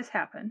night that this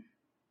happened.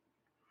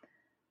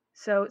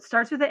 So it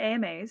starts with the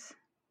AMAs,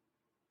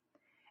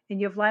 and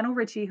you have Lionel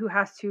Richie, who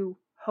has to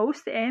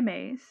host the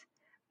AMAs,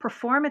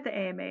 perform at the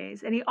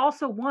AMAs, and he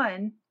also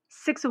won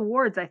 6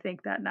 awards, I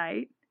think, that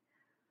night.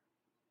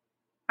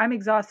 I'm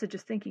exhausted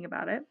just thinking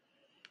about it.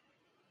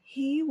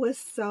 He was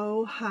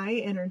so high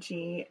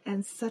energy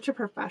and such a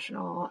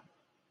professional.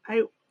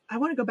 I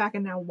want to go back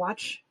and now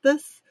watch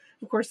this.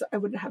 Of course, I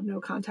would have no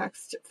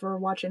context for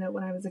watching it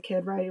when I was a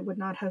kid, right? It would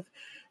not have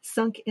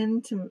sunk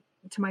into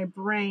my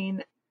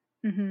brain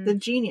the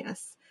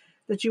genius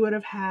that you would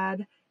have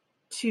had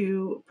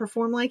to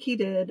perform like he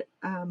did,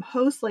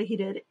 host like he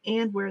did,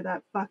 and wear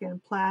that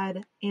fucking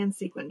plaid and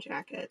sequin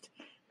jacket.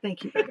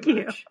 Thank you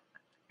very much.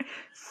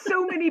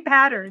 So many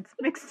patterns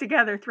mixed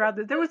together throughout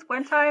There was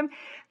one time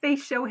they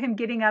show him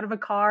getting out of a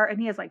car and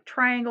he has like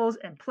triangles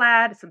and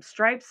plaid, some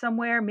stripes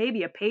somewhere,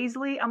 maybe a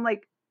paisley. I'm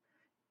like,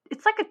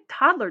 it's like a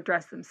toddler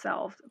dressed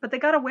themselves, but they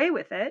got away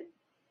with it.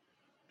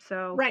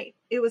 So right,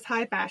 it was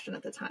high fashion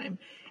at the time,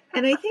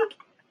 and I think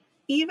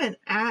even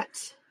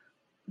at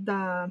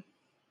the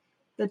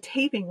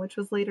taping, which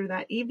was later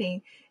that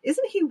evening,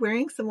 isn't he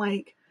wearing some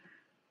like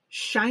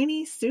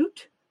shiny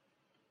suit?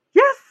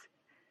 Yes,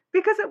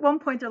 because at one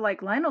point they're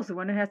like, Lionel's the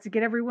one who has to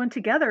get everyone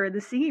together in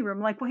the singing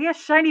room. Like, well, he has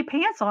shiny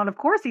pants on. Of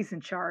course he's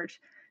in charge.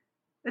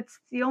 It's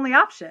the only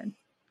option.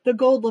 The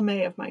gold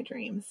lame of my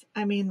dreams.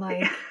 I mean,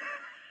 like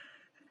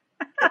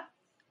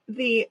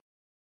the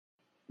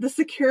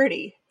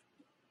security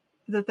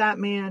that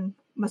man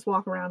must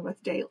walk around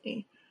with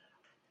daily.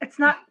 It's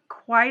not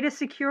quite as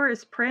secure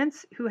as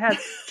Prince, who has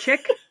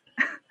Chick,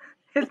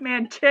 his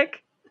man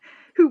Chick,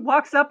 who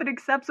walks up and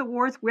accepts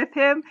awards with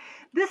him.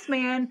 This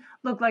man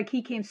looked like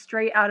he came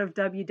straight out of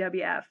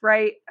WWF,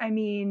 right? I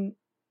mean,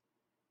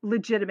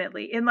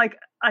 legitimately, in like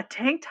a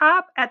tank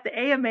top at the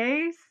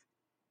AMAs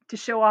to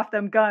show off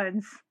them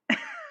guns.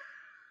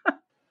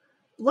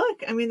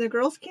 Look, I mean, the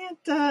girls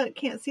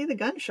can't see the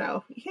gun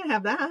show. You can't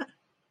have that.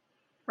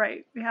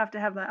 Right. We have to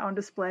have that on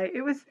display.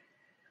 It was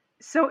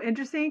so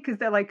interesting because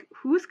they're like,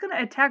 who's going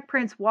to attack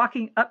Prince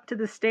walking up to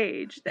the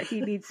stage that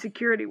he needs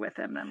security with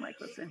him? And I'm like,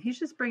 listen, he's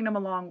just bringing them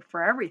along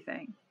for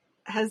everything.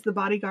 Has the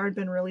bodyguard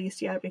been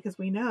released yet? Because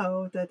we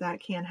know that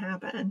can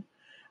happen.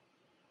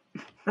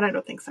 But I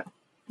don't think so.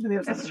 I think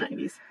it was in the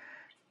 90s.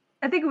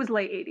 I think it was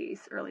late 80s,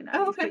 early 90s.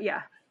 Oh, okay. But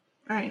yeah.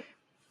 All right.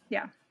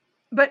 Yeah.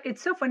 But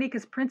it's so funny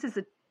because Prince is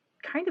a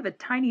kind of a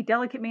tiny,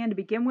 delicate man to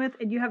begin with.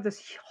 And you have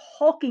this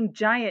hulking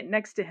giant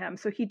next to him.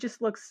 So he just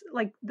looks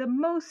like the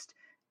most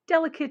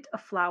delicate a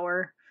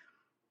flower,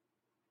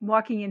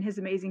 walking in his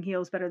amazing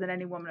heels better than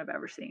any woman I've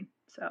ever seen.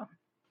 So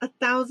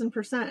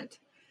 1,000%.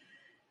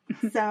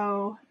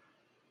 So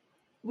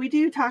we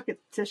do talk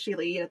to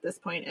Sheila E. at this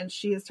point, and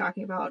she is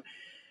talking about,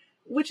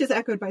 which is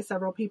echoed by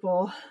several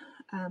people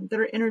that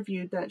are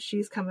interviewed, that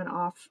she's coming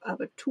off of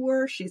a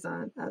tour. She's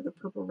on the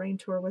Purple Rain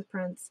tour with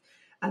Prince.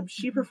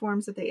 She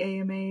performs at the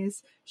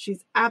AMAs.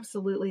 She's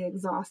absolutely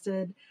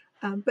exhausted,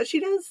 but she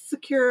does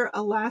secure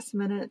a last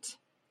minute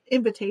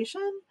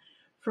invitation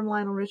from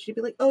Lionel Richie to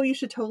be like, oh, you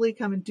should totally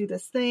come and do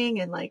this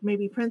thing. And like,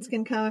 maybe Prince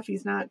can come if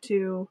he's not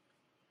too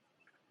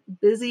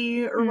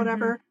busy or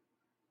whatever.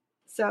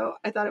 So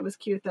I thought it was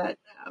cute that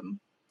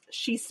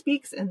she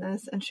speaks in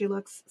this and she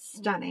looks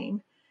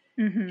stunning.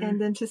 And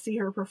then to see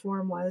her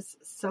perform was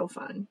so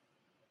fun.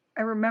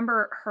 I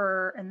remember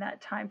her in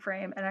that time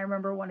frame, and I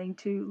remember wanting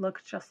to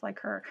look just like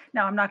her.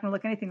 Now, I'm not going to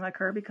look anything like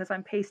her because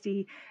I'm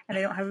pasty and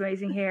I don't have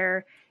amazing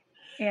hair.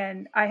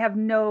 And I have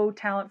no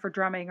talent for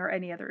drumming or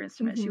any other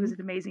instrument. She was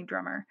an amazing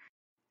drummer.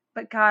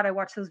 But God, I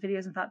watched those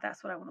videos and thought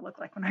that's what I want to look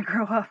like when I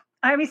grow up.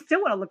 I mean,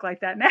 still want to look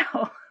like that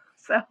now.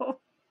 So.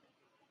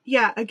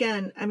 Yeah,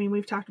 again, I mean,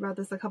 we've talked about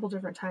this a couple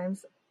different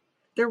times.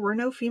 There were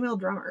no female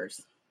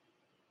drummers.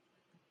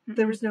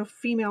 There was no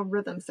female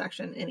rhythm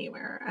section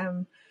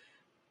anywhere.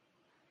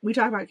 We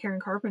talk about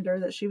Karen Carpenter,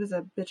 that she was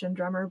a bitchin'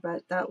 drummer,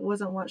 but that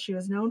wasn't what she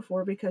was known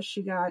for, because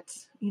she got,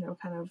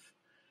 kind of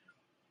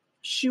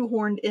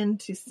shoehorned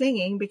into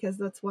singing because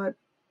that's what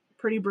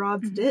pretty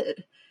broads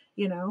did,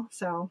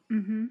 so.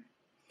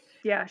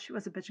 Yeah, she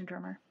was a bitchin'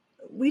 drummer.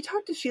 We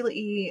talked to Sheila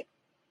E.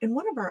 in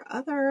one of our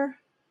other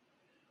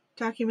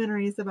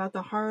documentaries about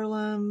the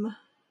Harlem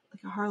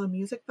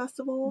Music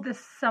Festival. The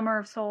Summer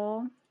of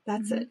Soul.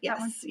 That's it.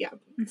 Yes. Yeah.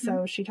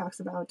 So she talks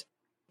about,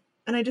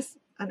 and I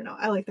don't know,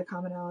 I like the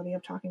commonality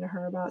of talking to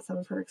her about some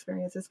of her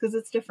experiences, because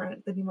it's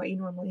different than what you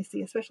normally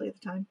see, especially at the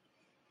time.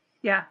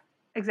 Yeah,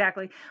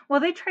 exactly. Well,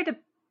 they try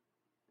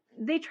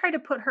to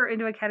put her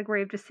into a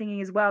category of just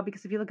singing as well,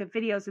 because if you look at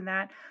videos in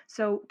that,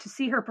 so to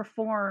see her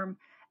perform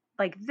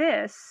like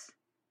this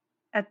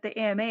at the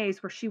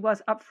AMAs, where she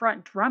was up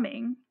front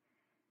drumming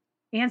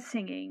and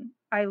singing,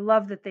 I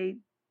love that they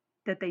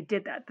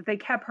did that they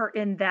kept her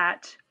in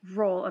that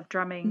role of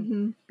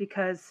drumming,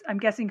 because I'm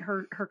guessing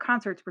her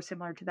concerts were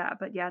similar to that.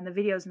 But yeah, in the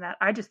videos and that,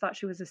 I just thought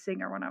she was a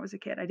singer when I was a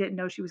kid. I didn't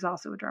know she was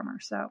also a drummer.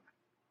 So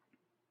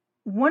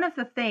one of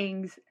the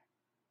things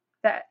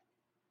that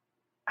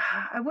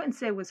I wouldn't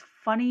say was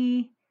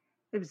funny.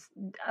 It was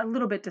a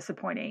little bit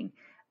disappointing.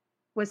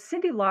 Was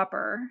Cyndi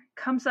Lauper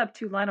comes up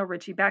to Lionel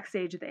Richie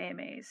backstage at the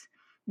AMAs.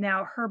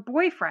 Now, her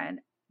boyfriend,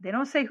 they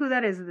don't say who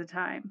that is at the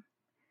time,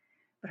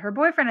 but her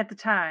boyfriend at the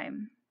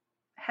time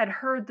had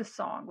heard the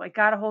song, like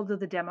got a hold of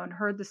the demo and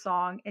heard the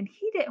song, and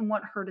he didn't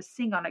want her to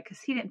sing on it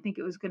because he didn't think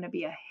it was going to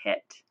be a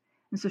hit.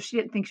 And so she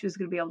didn't think she was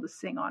going to be able to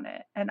sing on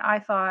it. And I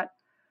thought,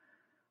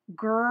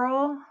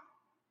 girl,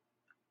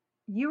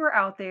 you were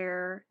out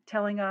there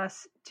telling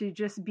us to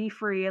just be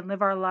free and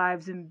live our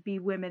lives and be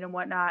women and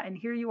whatnot. And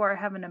here you are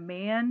having a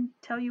man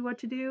tell you what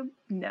to do?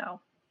 No.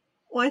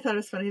 Well, I thought it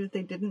was funny that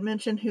they didn't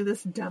mention who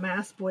this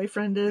dumbass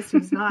boyfriend is,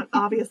 who's not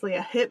obviously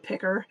a hit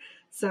picker.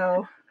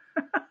 So,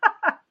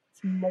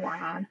 it's a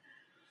moron.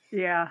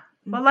 Yeah.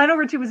 Well, Lionel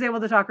Richie was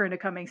able to talk her into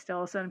coming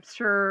still, so I'm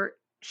sure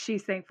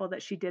she's thankful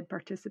that she did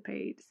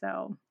participate.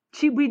 So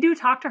we do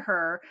talk to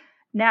her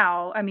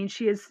now. I mean,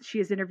 she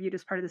is interviewed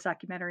as part of this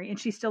documentary, and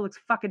she still looks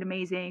fucking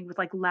amazing with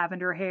like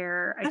lavender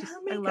hair.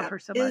 I love her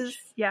so much.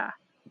 Yeah.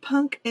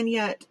 Punk and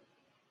yet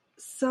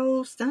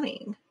so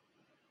stunning.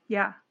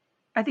 Yeah.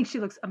 I think she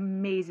looks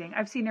amazing.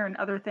 I've seen her in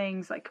other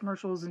things like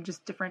commercials and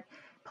just different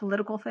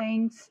political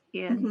things.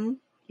 And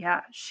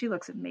yeah, she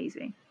looks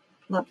amazing.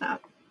 Love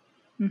that.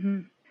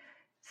 Mm-hmm.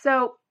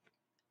 So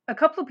a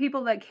couple of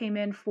people that came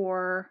in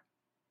for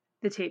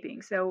the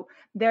taping. So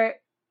there,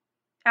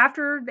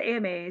 after the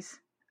AMAs,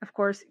 of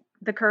course,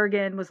 the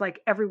Kurgan was like,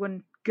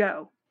 everyone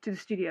go to the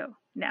studio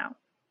now.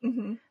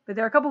 Mm-hmm. But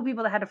there are a couple of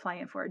people that had to fly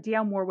in for it.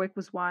 Dionne Warwick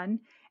was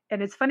one.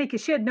 And it's funny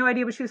because she had no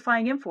idea what she was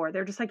flying in for.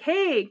 They're just like,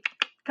 hey,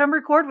 come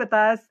record with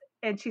us.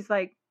 And she's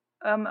like,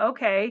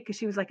 okay. Because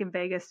she was like in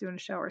Vegas doing a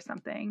show or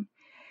something.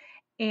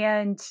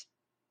 And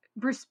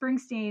Bruce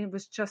Springsteen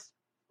was just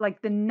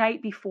like the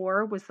night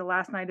before was the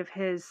last night of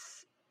his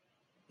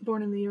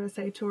Born in the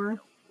USA tour.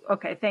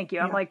 Okay, thank you.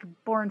 Yeah. I'm like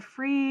Born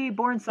Free,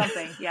 Born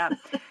something. Yeah.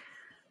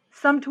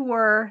 Some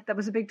tour that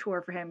was a big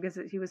tour for him because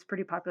he was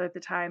pretty popular at the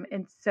time.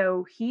 And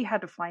so he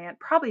had to fly in,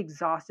 probably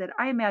exhausted.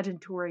 I imagine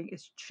touring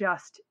is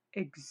just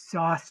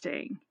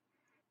exhausting.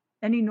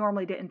 And he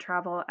normally didn't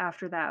travel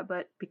after that.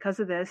 But because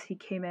of this, he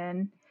came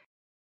in.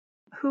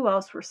 Who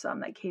else were some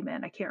that came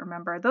in? I can't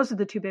remember. Those are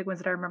the two big ones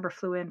that I remember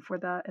flew in for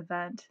the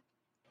event.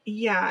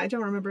 Yeah, I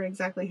don't remember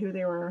exactly who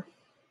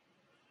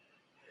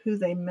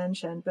they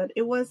mentioned, but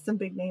it was some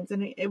big names,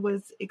 and it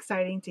was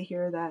exciting to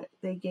hear that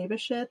they gave a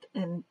shit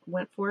and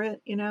went for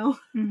it, you know?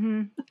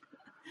 Mm-hmm.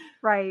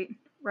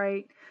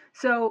 Right.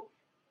 So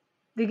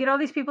they get all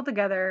these people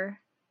together.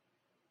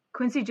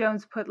 Quincy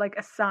Jones put like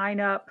a sign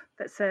up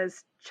that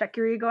says, check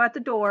your ego at the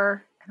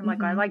door. And I'm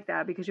like, I like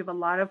that because you have a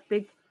lot of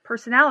big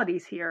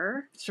personalities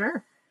here.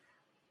 Sure.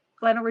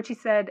 Lionel Richie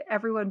said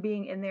everyone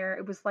being in there,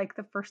 it was like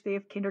the first day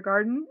of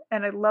kindergarten.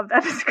 And I love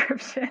that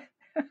description.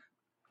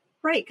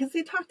 Right. Because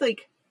they talked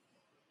like,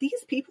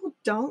 these people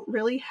don't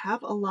really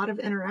have a lot of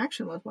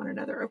interaction with one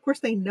another. Of course,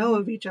 they know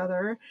of each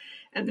other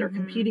and they're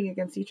competing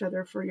against each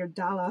other for your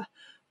dollar.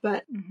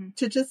 But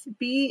to just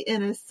be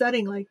in a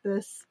setting like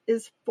this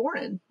is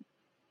foreign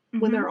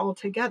when they're all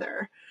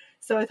together.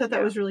 So I thought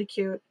that was really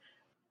cute.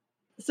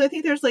 So I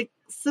think there's like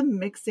some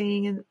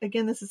mixing. And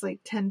again, this is like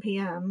 10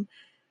 p.m.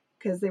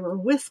 because they were a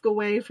whisk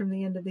away from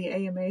the end of the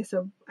AMA.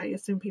 So I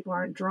assume people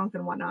aren't drunk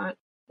and whatnot,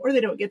 or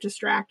they don't get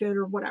distracted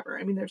or whatever.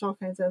 I mean, there's all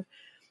kinds of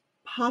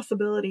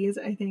possibilities,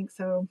 I think.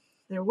 So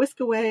they're whisked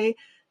away.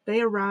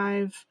 They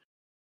arrive.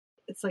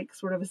 It's like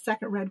sort of a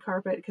second red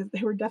carpet because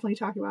they were definitely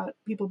talking about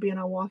people being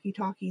on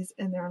walkie-talkies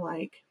and they're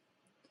like,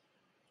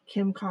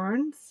 Kim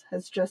Carnes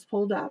has just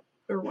pulled up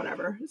or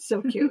whatever.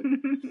 So cute.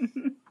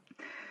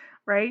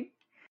 Right?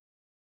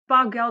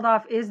 Bob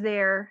Geldof is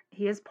there.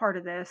 He is part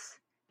of this.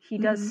 He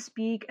does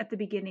speak at the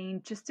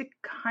beginning just to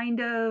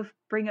kind of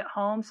bring it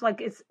home. So like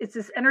it's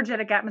this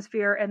energetic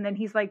atmosphere. And then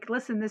he's like,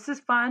 listen, this is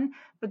fun,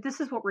 but this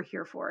is what we're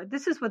here for.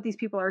 This is what these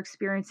people are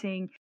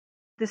experiencing.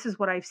 This is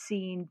what I've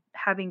seen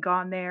having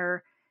gone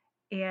there.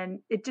 And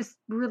it just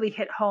really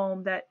hit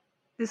home that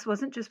this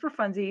wasn't just for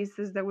funsies.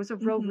 There was a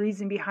real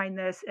reason behind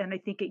this. And I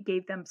think it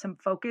gave them some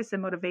focus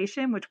and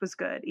motivation, which was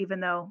good, even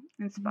though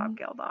it's Bob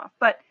Geldof.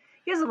 But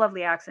he has a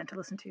lovely accent to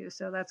listen to,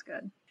 so that's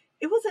good.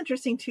 It was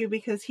interesting, too,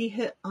 because he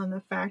hit on the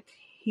fact,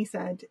 he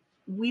said,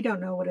 we don't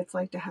know what it's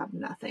like to have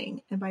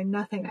nothing. And by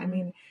nothing, I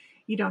mean,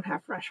 you don't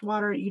have fresh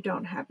water. You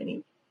don't have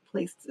any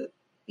place to,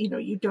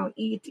 you don't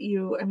eat.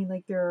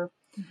 Like there are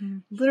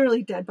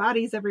literally dead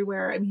bodies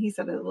everywhere. I mean, he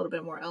said it a little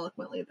bit more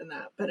eloquently than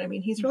that. But, I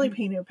mean, he's really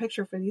painting a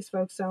picture for these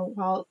folks. So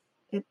while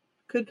it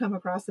could come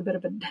across a bit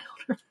of a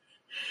downer,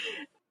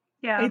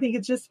 yeah, I think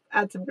it just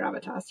adds some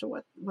gravitas to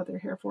what they're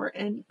here for.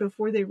 And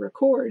before they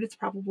record, it's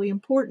probably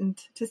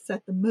important to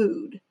set the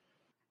mood.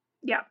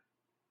 Yeah.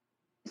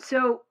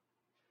 So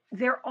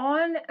they're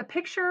on a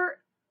picture,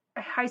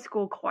 a high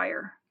school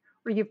choir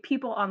where you have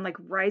people on like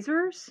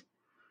risers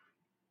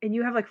and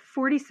you have like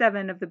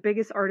 47 of the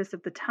biggest artists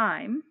of the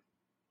time.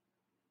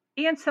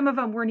 And some of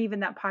them weren't even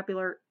that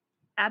popular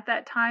at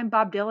that time.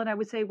 Bob Dylan, I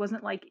would say,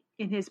 wasn't like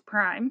in his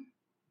prime,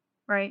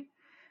 right?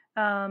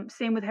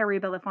 Same with Harry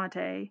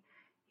Belafonte.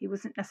 He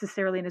wasn't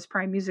necessarily in his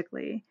prime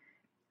musically,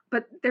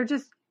 but they're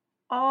just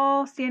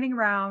all standing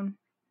around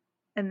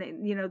and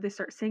they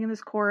start singing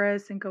this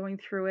chorus and going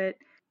through it.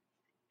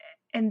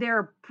 And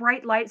they're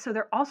bright lights. So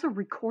they're also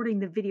recording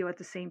the video at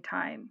the same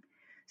time.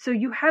 So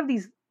you have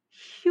these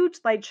huge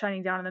lights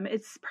shining down on them.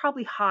 It's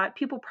probably hot.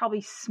 People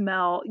probably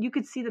smell. You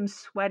could see them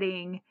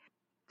sweating.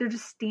 They're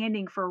just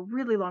standing for a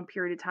really long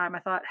period of time. I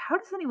thought, how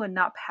does anyone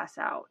not pass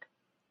out?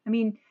 I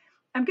mean,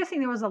 I'm guessing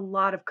there was a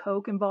lot of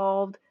coke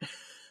involved,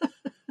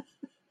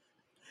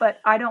 but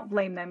I don't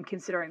blame them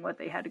considering what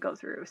they had to go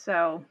through.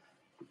 So,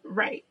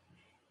 right.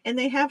 And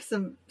they have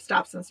some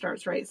stops and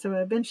starts, right? So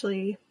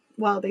eventually,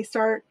 they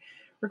start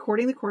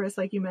recording the chorus,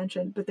 like you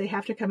mentioned, but they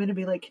have to come in and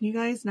be like, can you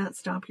guys not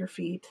stomp your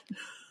feet?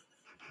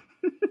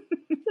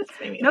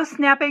 No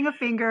snapping of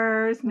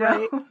fingers.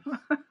 No.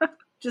 Right.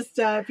 Just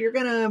if you're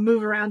going to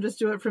move around, just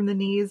do it from the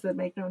knees that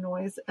make no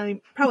noise. I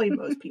mean, probably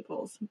most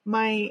people's.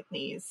 My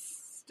knees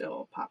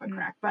still pop and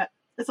crack, but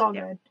it's all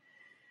good.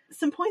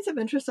 Some points of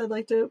interest I'd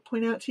like to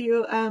point out to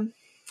you.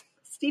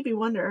 Stevie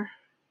Wonder,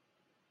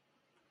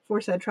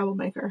 aforesaid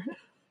troublemaker,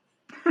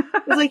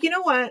 was like, you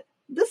know what?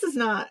 This is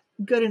not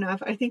good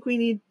enough. I think we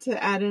need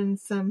to add in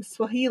some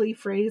Swahili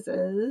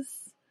phrases.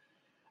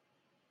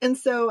 And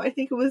so I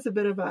think it was a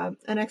bit of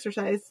an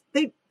exercise.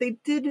 They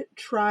did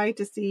try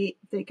to see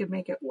if they could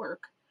make it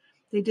work.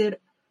 They did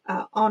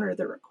honor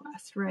the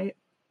request, right?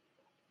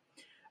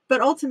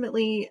 But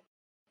ultimately,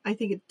 I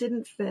think it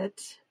didn't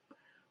fit.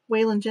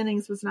 Waylon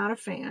Jennings was not a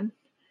fan.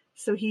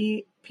 So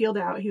he peeled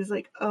out. He was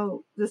like,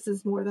 oh, this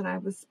is more than I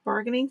was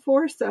bargaining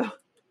for. So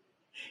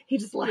he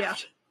just left. Yeah.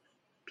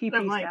 Peace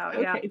like, out.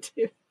 Okay,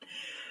 dude.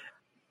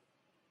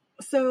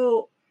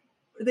 So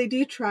they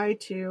do try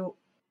to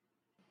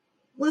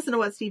listen to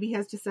what Stevie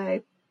has to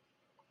say.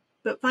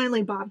 But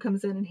finally, Bob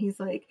comes in and he's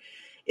like,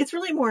 it's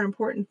really more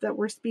important that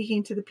we're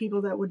speaking to the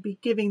people that would be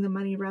giving the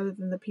money rather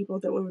than the people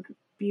that would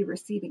be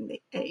receiving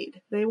the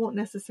aid. They won't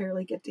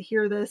necessarily get to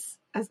hear this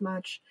as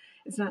much.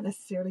 It's not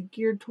necessarily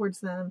geared towards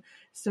them.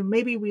 So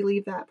maybe we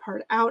leave that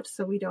part out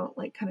so we don't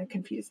kind of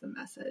confuse the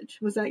message.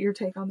 Was that your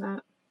take on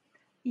that?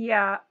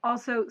 Yeah.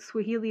 Also,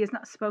 Swahili is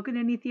not spoken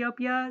in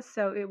Ethiopia.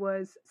 So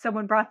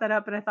someone brought that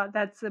up, and I thought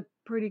that's a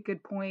pretty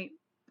good point.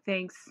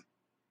 Thanks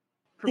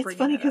for bringing that up. It's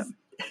funny because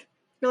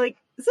you're like,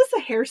 is this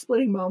a hair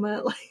splitting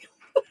moment?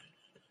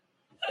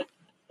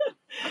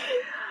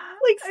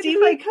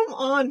 Stevie, come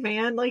on,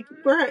 man.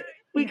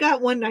 We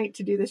got one night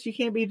to do this. You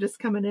can't be just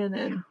coming in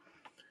and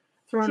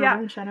throwing a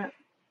wrench on it.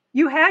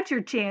 You had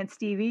your chance,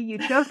 Stevie. You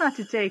chose not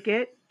to take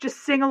it.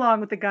 Just sing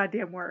along with the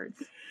goddamn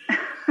words.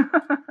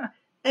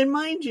 And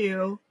mind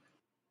you,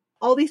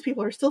 all these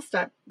people are still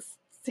stuck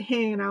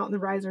hanging out in the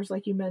risers,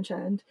 like you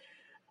mentioned.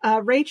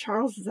 Ray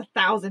Charles is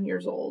 1,000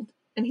 years old.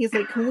 And he's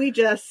like, can we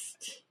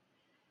just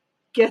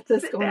get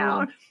this going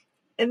on?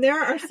 And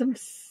there are some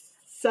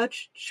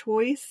such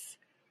choice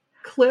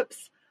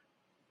clips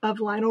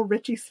of Lionel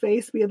Richie's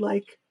face being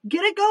like,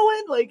 get it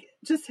going.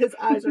 Just his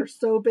eyes are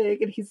so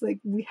big. And he's like,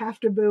 we have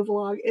to move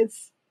along.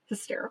 It's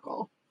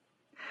hysterical.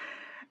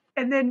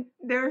 And then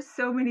there are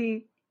so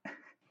many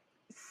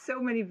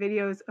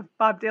videos of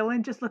Bob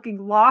Dylan just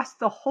looking lost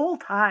the whole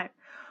time.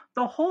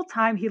 The whole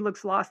time he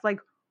looks lost. Like,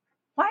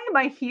 why am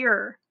I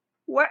here?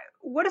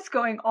 What is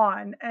going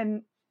on?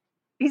 And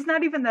he's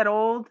not even that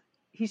old.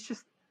 He's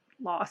just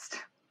lost.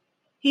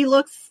 He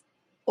looks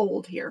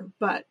old here,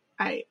 but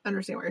I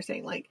understand what you're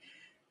saying.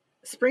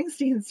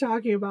 Springsteen's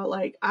talking about,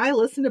 I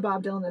listened to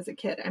Bob Dylan as a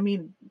kid. I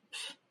mean,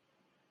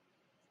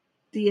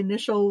 the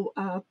initial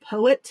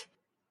poet.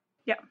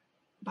 Yeah.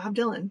 Bob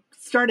Dylan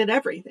started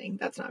everything.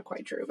 That's not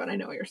quite true, but I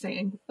know what you're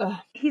saying. Ugh.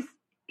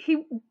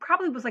 He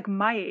probably was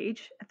my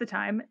age at the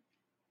time.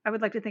 I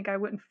would like to think I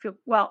would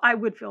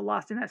feel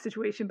lost in that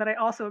situation, but I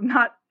also am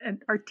not an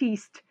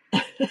artiste.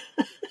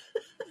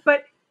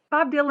 But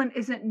Bob Dylan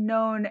isn't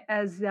known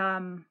as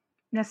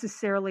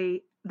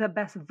necessarily the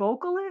best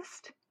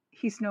vocalist.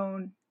 He's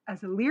known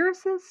as a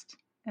lyricist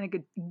and a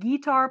good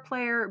guitar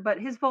player, but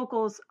his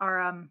vocals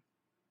are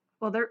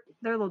they're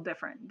a little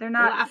different. They're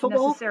not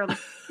laughable. Necessarily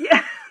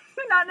yeah,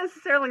 not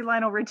necessarily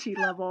Lionel Richie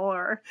level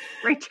or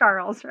Ray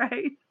Charles,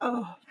 right?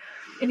 Oh,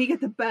 and you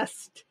get the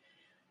best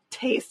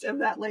taste of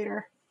that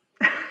later.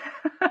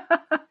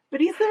 But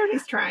he's there and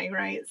he's trying,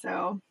 right?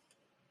 So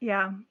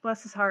yeah,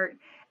 bless his heart.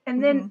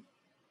 And then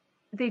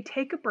they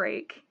take a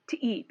break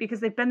to eat because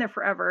they've been there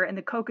forever and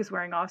the Coke is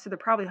wearing off, so they're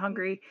probably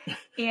hungry.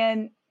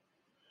 And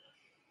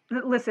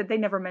listen, they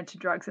never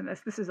mentioned drugs in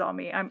this. This is all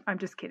me. I'm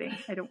just kidding.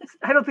 I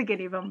don't think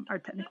any of them are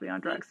technically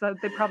on drugs, so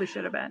they probably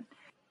should have been.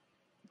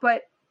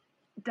 But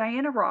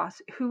Diana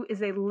Ross, who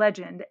is a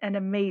legend and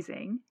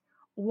amazing,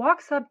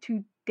 walks up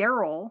to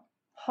Daryl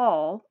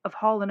Hall of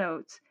Hall &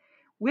 Oates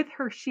with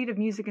her sheet of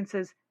music and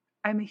says,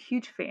 I'm a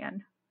huge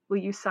fan. Will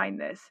you sign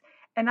this?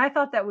 And I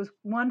thought that was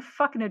one,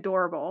 fucking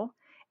adorable.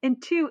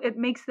 And two, it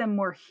makes them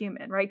more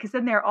human, right? Because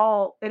then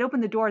it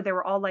opened the door. They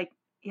were all like,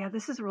 yeah,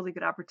 this is a really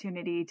good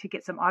opportunity to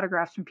get some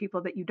autographs from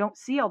people that you don't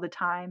see all the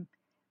time,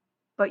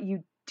 but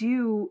you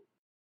do,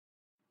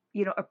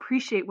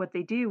 appreciate what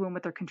they do and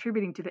what they're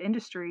contributing to the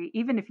industry.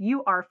 Even if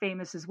you are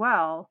famous as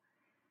well,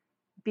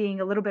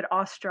 being a little bit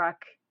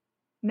awestruck,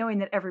 knowing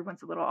that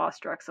everyone's a little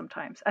awestruck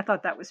sometimes. I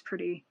thought that was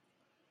pretty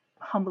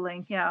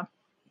humbling. Yeah.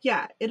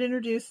 Yeah. It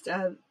introduced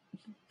the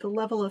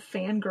level of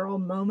fangirl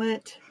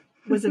moment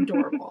was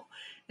adorable.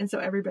 And so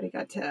everybody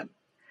got to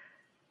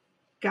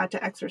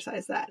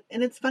exercise that.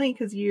 And it's funny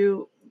because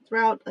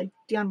throughout, like,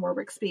 Dionne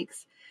Warwick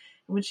speaks,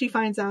 and when she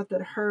finds out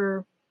that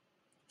her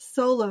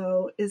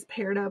solo is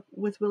paired up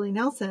with Willie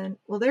Nelson,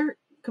 well, they're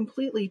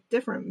completely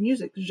different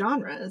music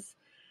genres,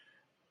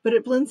 but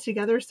it blends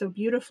together so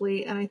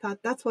beautifully. And I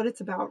thought that's what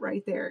it's about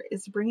right there,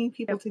 is bringing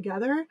people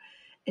together.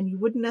 And you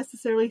wouldn't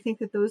necessarily think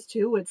that those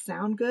two would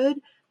sound good,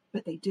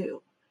 but they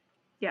do.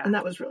 Yeah. And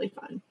that was really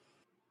fun.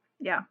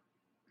 Yeah.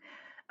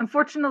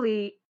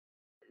 Unfortunately,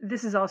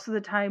 this is also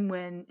the time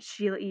when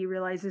Sheila E.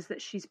 realizes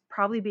that she's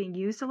probably being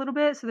used a little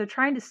bit. So they're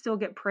trying to still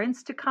get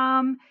Prince to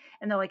come.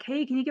 And they're like,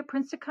 hey, can you get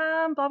Prince to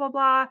come? Blah, blah,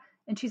 blah.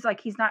 And she's like,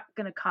 he's not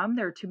going to come.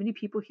 There are too many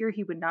people here.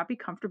 He would not be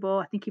comfortable.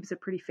 I think he was a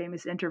pretty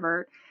famous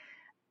introvert.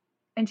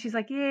 And she's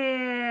like,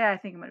 yeah, I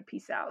think I'm going to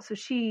peace out. So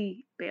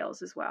she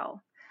bails as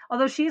well.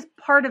 Although she's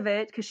part of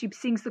it because she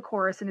sings the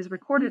chorus and is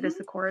recorded as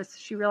the chorus.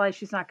 She realized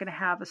she's not going to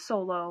have a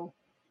solo.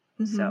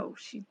 So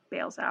she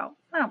bails out.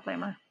 I don't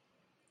blame her.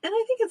 And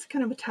I think it's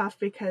kind of tough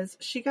because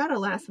she got a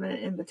last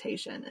minute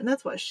invitation, and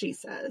that's what she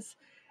says.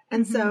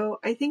 And so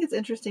I think it's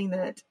interesting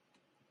that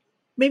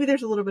maybe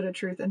there's a little bit of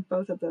truth in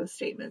both of those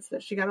statements,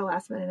 that she got a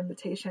last minute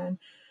invitation.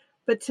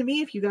 But to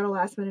me, if you got a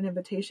last minute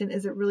invitation,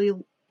 is it really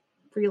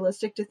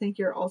realistic to think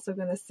you're also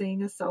going to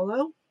sing a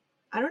solo?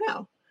 I don't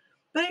know.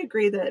 But I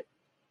agree that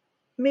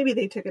maybe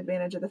they took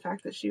advantage of the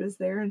fact that she was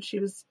there and she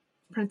was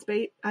Prince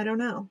bait. I don't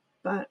know.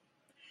 But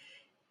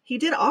he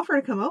did offer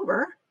to come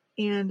over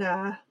and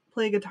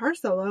play a guitar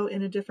solo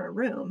in a different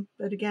room.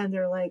 But again,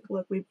 they're like,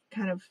 look, we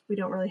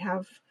don't really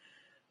have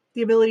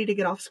the ability to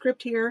get off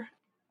script here,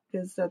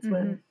 because that's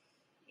when,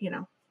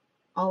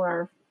 all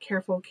our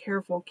careful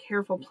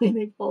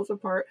planning falls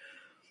apart.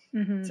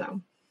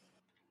 So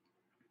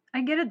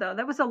I get it though.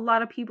 That was a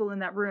lot of people in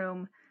that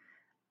room.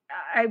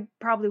 I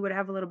probably would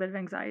have a little bit of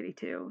anxiety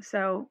too.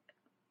 So,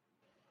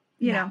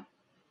 you know.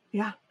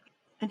 Yeah.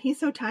 And he's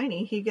so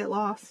tiny, he'd get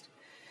lost.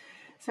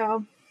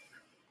 So,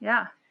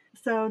 yeah.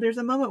 So there's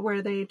a moment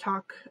where they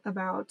talk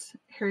about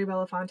Harry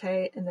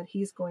Belafonte and that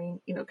he's going,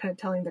 kind of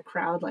telling the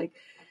crowd, like,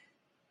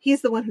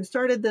 he's the one who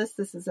started this.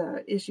 This is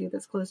a issue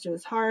that's close to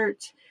his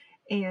heart.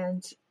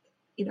 And,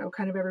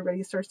 kind of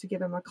everybody starts to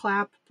give him a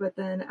clap. But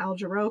then Al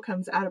Jarreau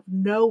comes out of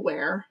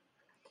nowhere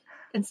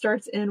and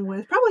starts in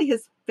with probably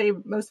his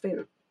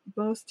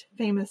most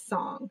famous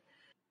song,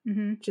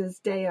 which is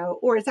Deo,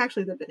 or it's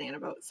actually the Banana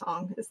Boat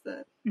song is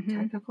the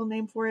technical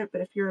name for it.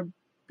 But if you're a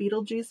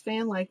Beetlejuice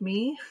fan like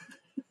me,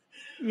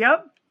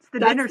 yep, it's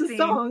that's the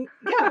song,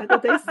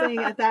 that they sing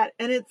at that,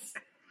 and it's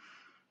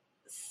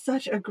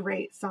such a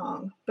great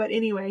song. But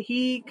anyway,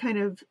 he kind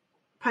of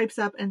pipes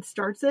up and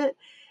starts it,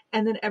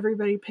 and then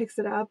everybody picks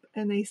it up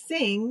and they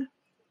sing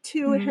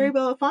to Harry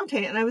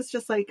Belafonte, and I was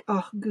just like,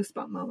 oh,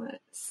 goosebump moment.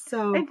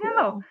 So I know.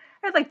 Cool.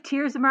 I had like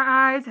tears in my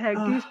eyes. I had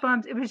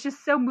goosebumps. It was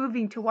just so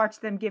moving to watch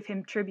them give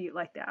him tribute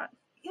like that.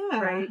 Yeah.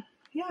 Right?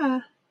 Yeah.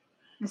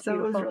 So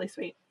beautiful. It was really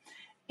sweet.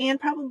 And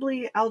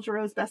probably Al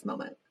Jarreau's best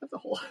moment of the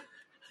whole.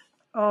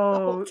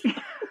 Oh.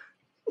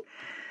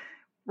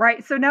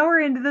 Right. So now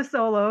we're into the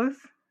solos.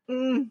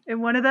 And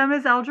one of them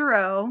is Al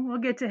Jarreau. We'll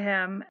get to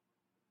him.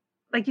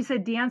 Like you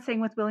said, Dionne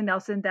sang with Willie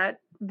Nelson. That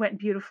went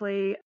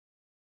beautifully.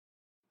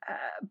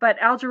 But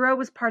Al Jarreau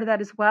was part of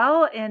that as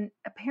well. And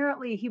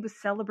apparently he was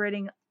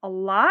celebrating a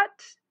lot.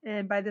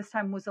 And by this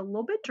time was a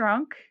little bit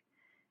drunk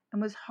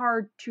and was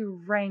hard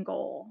to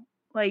wrangle.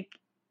 Like,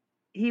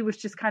 he was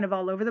just kind of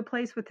all over the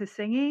place with his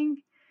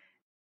singing.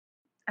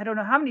 I don't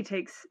know how many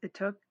takes it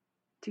took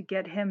to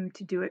get him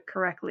to do it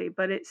correctly,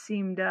 but it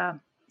seemed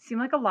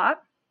like a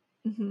lot.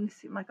 It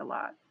seemed like a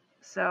lot.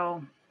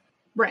 So.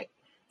 Right.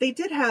 They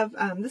did have,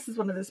 this is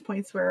one of those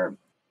points where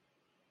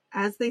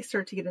as they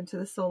start to get into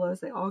the solos,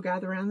 they all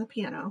gather around the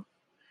piano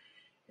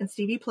and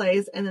Stevie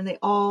plays, and then they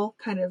all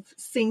kind of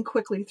sing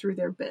quickly through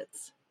their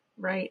bits.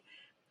 Right.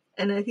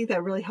 And I think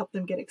that really helped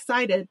them get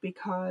excited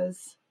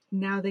because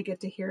now they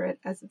get to hear it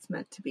as it's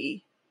meant to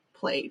be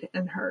played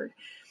and heard.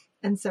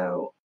 And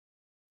so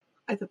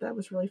I thought that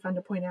was really fun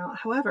to point out.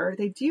 However,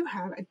 they do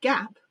have a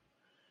gap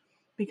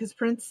because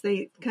Prince,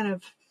 they kind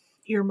of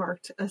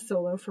earmarked a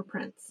solo for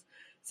Prince.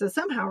 So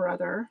somehow or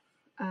other,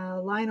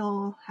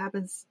 Lionel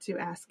happens to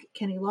ask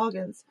Kenny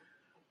Loggins,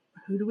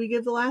 who do we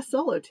give the last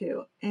solo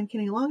to? And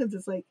Kenny Loggins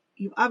is like,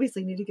 you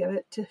obviously need to give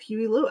it to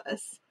Huey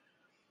Lewis.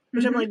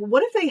 Which I'm like,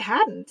 what if they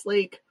hadn't?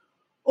 Like,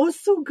 oh, it's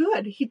so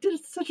good. He did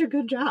such a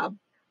good job.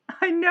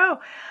 I know,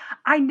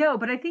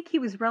 but I think he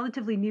was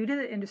relatively new to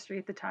the industry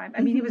at the time.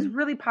 I mean, he was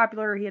really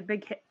popular. He had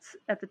big hits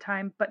at the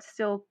time, but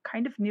still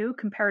kind of new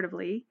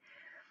comparatively.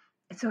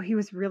 And so he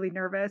was really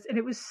nervous. And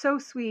it was so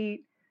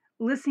sweet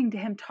listening to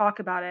him talk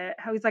about it.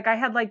 How he's like, I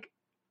had like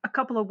a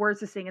couple of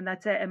words to sing and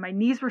that's it. And my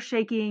knees were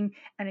shaking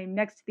and I'm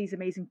next to these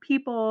amazing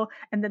people.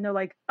 And then they're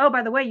like, oh,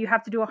 by the way, you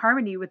have to do a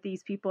harmony with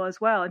these people as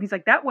well. And he's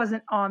like, that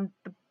wasn't on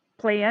the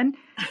plan.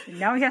 And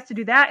now he has to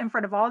do that in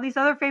front of all these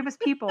other famous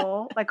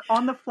people, like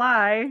on the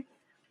fly.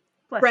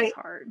 Bless his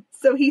heart.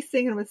 So he's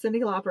singing with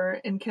Cyndi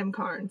Lauper and Kim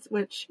Carnes,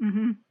 which,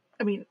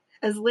 I mean,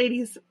 as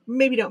ladies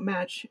maybe don't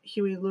match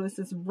Huey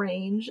Lewis's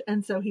range.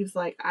 And so he was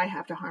like, I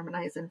have to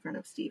harmonize in front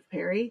of Steve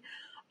Perry.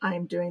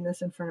 I'm doing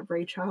this in front of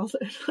Ray Charles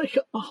and like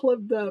all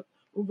of the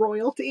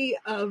royalty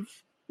of,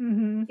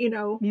 you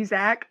know,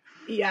 music.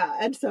 Yeah.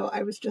 And so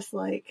I was just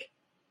like,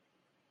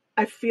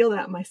 I feel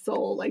that in my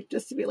soul, like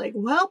just to be like,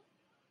 well,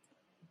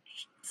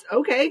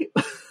 okay.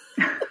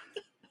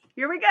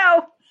 Here we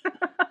go.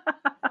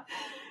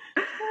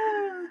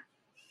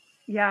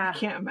 Yeah. I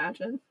can't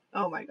imagine.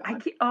 Oh my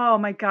God. Oh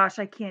my gosh.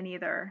 I can't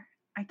either.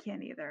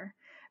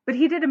 But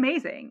he did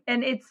amazing.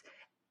 And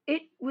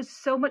it was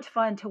so much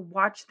fun to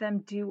watch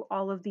them do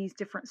all of these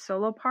different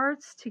solo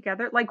parts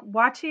together. Like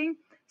watching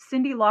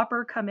Cyndi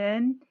Lauper come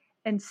in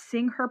and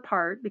sing her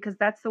part, because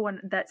that's the one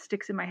that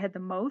sticks in my head the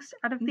most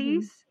out of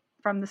these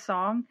from the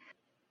song,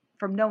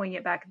 from knowing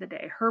it back in the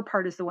day. Her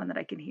part is the one that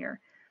I can hear.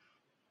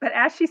 But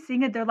as she's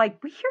singing, they're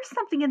like, we hear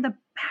something in the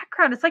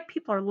background. It's like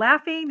people are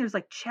laughing. There's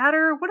like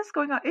chatter. What is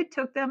going on? It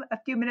took them a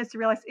few minutes to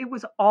realize it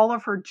was all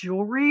of her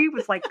jewelry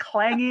was like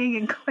clanging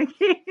and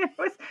clinking. It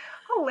was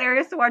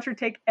hilarious to watch her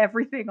take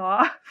everything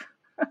off.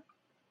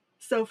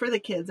 So for the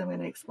kids, I'm going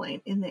to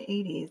explain. In the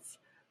 80s,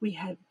 we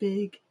had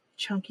big,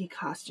 chunky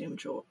costume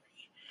jewelry.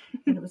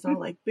 And it was all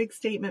like big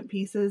statement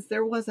pieces.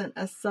 There wasn't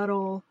a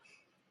subtle,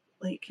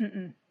 like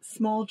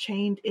small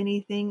chained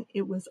anything.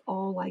 It was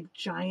all like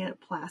giant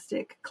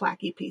plastic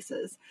clacky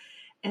pieces.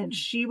 And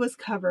she was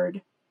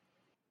covered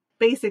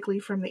basically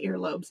from the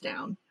earlobes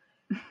down.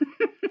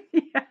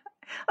 Yeah.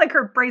 Like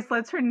her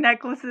bracelets, her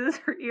necklaces,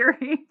 her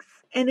earrings.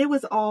 And it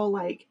was all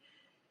like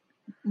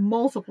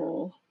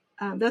multiple.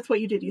 That's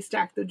what you did. You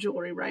stacked the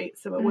jewelry, right?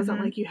 So it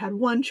wasn't like you had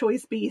one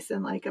choice piece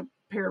and like a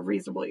pair of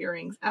reasonable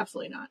earrings.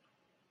 Absolutely not.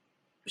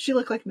 She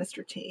looked like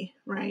Mr. T,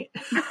 right?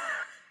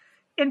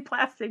 In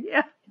plastic,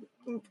 yeah.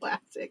 In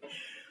plastic.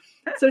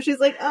 So she's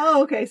like,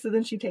 oh, okay. So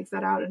then she takes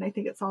that out, and I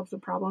think it solves the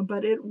problem.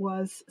 But it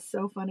was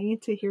so funny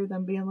to hear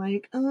them being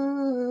like,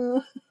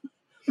 a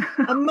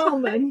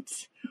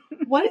moment.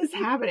 What is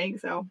happening?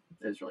 So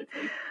it was really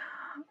funny.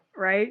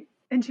 Right?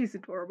 And she's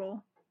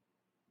adorable.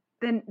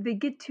 Then they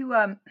get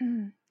to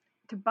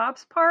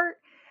Bob's part,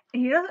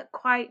 and he doesn't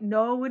quite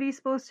know what he's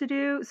supposed to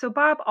do. So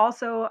Bob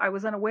also, I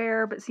was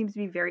unaware, but seems to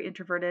be very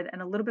introverted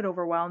and a little bit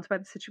overwhelmed by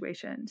the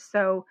situation.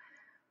 So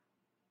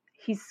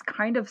he's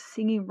kind of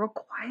singing real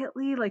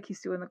quietly, like he's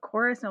doing the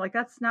chorus. And they're like,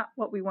 that's not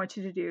what we want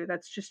you to do.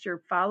 That's just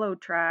your follow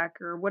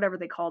track or whatever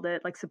they called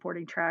it, like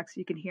supporting tracks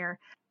you can hear.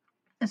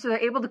 And so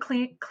they're able to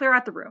clear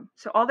out the room.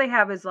 So all they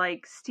have is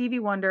like Stevie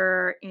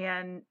Wonder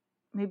and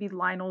maybe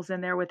Lionel's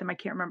in there with him. I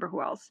can't remember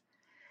who else.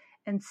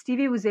 And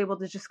Stevie was able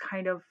to just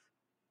kind of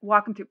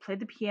walk him through, play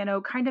the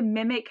piano, kind of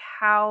mimic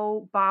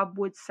how Bob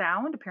would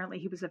sound. Apparently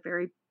he was a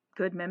very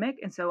good mimic.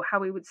 And so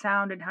how he would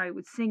sound and how he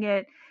would sing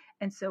it.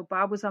 And so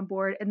Bob was on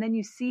board. And then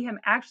you see him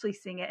actually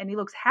sing it, and he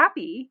looks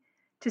happy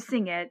to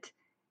sing it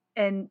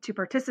and to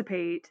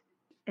participate.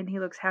 And he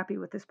looks happy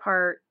with his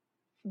part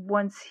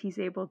once he's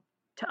able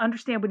to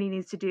understand what he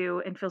needs to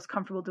do and feels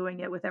comfortable doing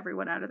it with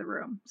everyone out of the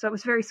room. So it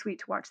was very sweet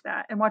to watch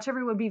that and watch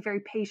everyone be very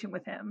patient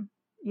with him,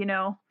 you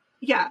know?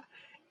 Yeah.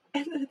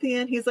 And then at the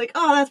end, he's like,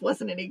 oh, that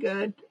wasn't any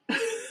good. And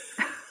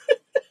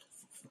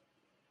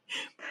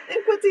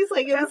Quincy's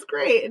like, it was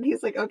great. And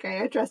he's like,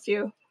 okay, I trust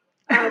you.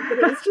 But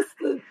it was just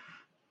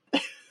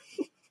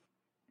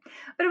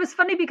But it was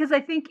funny because I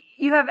think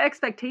you have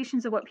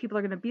expectations of what people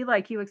are going to be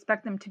like. You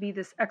expect them to be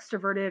this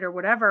extroverted or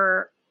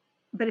whatever.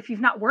 But if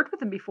you've not worked with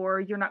them before,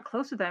 you're not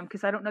close with them,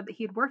 because I don't know that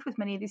he had worked with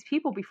many of these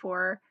people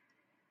before.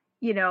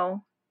 You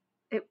know,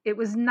 it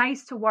was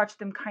nice to watch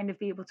them kind of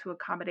be able to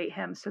accommodate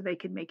him so they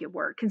could make it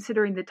work,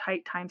 considering the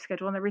tight time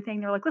schedule and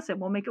everything. They're like, listen,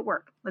 we'll make it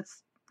work.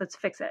 Let's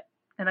fix it.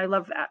 And I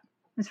love that.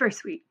 It's very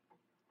sweet.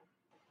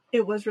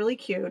 It was really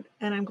cute,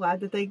 and I'm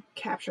glad that they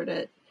captured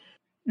it.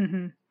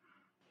 Mm-hmm.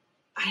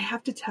 I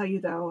have to tell you,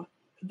 though,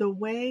 the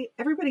way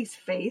everybody's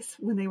face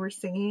when they were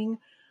singing,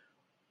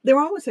 they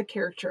were almost a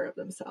caricature of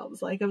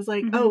themselves. Like, I was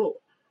like, oh,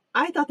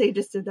 I thought they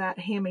just did that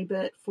hammy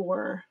bit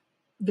for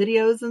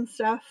videos and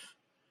stuff.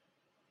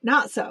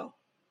 Not so.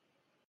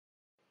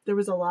 There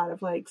was a lot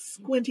of like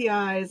squinty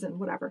eyes and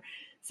whatever.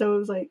 So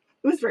it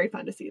was very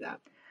fun to see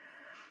that.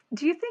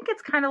 Do you think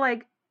it's kind of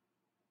like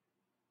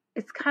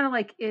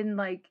in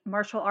like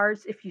martial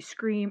arts, if you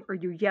scream or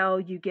you yell,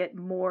 you get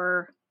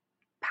more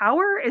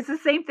power? Is the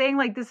same thing?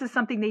 Like, this is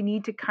something they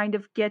need to kind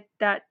of get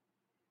that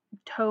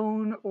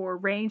tone or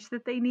range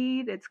that they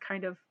need. It's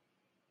kind of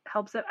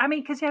helps it. I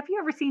mean, because have you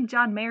ever seen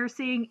John Mayer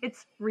sing?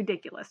 It's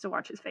ridiculous to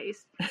watch his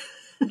face.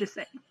 I'm just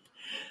saying.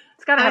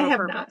 It's got to have a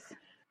purpose.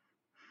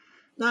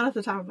 Not off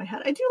the top of my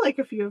head. I do like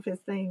a few of his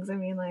things. I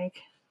mean,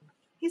 like,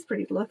 he's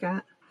pretty to look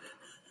at.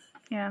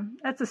 Yeah,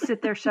 that's a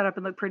sit there, shut up,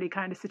 and look pretty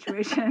kind of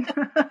situation.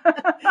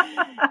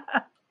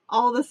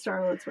 All the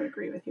starlets would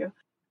agree with you.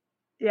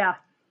 Yeah.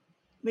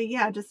 But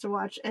yeah, just to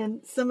watch.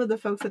 And some of the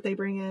folks that they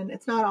bring in,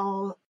 it's not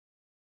all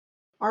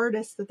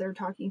artists that they're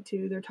talking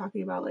to, they're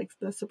talking about like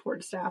the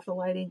support staff, the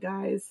lighting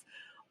guys,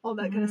 all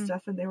that kind of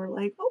stuff. And they were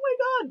like, oh my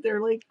God,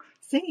 they're like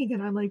singing.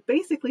 And I'm like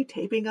basically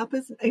taping up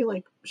his,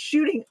 like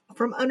shooting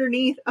from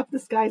underneath up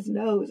this guy's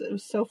nose. It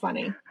was so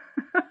funny.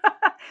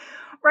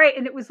 Right.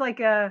 And it was like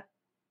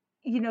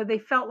they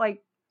felt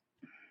like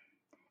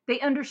they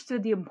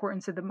understood the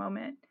importance of the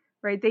moment,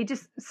 right? They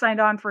just signed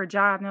on for a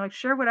job and they're like,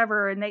 sure,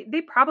 whatever. And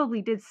they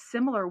probably did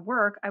similar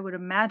work, I would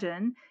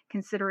imagine,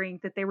 considering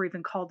that they were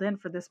even called in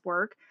for this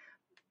work.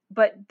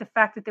 But the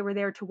fact that they were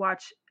there to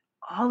watch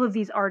all of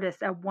these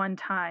artists at one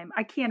time,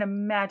 I can't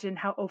imagine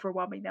how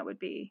overwhelming that would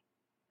be.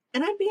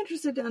 And I'd be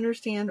interested to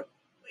understand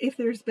if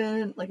there's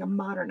been like a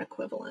modern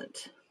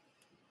equivalent.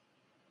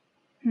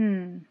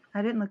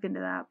 I didn't look into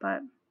that,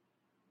 but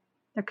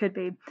there could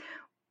be.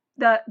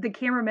 The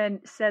cameraman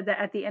said that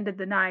at the end of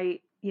the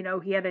night, he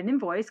had an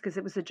invoice because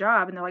it was a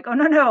job, and they're like, oh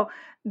no,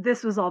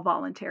 this was all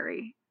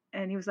voluntary.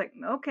 And he was like,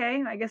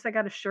 okay, I guess I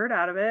got a shirt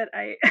out of it.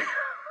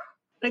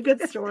 A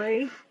good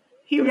story.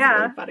 He was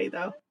really funny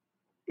though.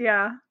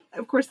 Yeah.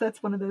 Of course,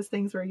 that's one of those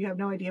things where you have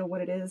no idea what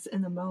it is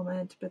in the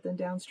moment, but then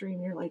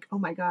downstream you're like, oh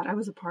my God, I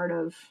was a part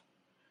of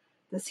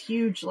this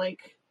huge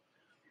like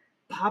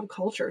pop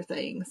culture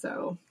thing.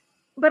 So,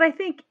 but I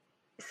think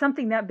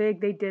something that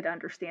big, they did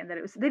understand that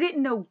they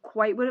didn't know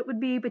quite what it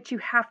would be, but you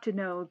have to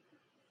know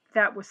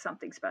that was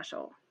something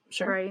special.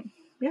 Sure. Right?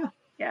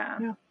 Yeah.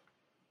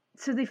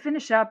 So they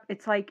finish up,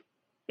 it's like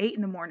 8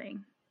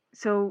 a.m.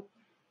 So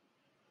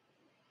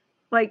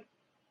like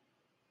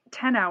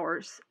 10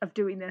 hours of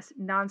doing this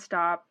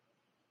nonstop,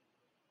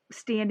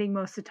 standing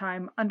most of the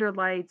time under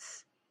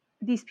lights.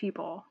 These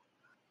people,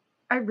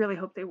 I really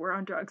hope they were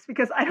on drugs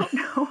because I don't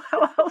know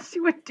how else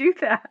you would do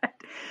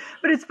that.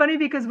 But it's funny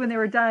because when they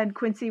were done,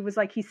 Quincy was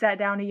like, he sat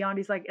down, he yawned.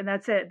 He's like, and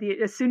that's it.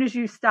 As soon as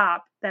you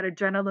stop, that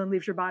adrenaline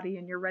leaves your body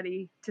and you're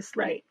ready to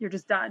sleep. Right. You're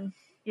just done.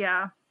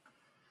 Yeah.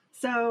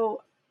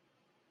 So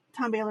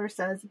Tom Baylor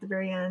says at the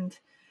very end,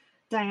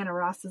 Diana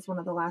Ross is one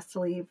of the last to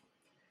leave.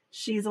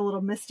 She's a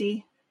little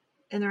misty.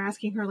 And they're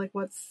asking her, like,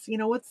 what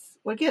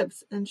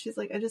gives? And she's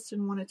like, I just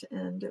didn't want it to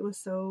end. It was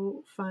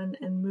so fun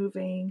and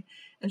moving,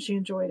 and she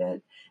enjoyed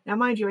it. Now,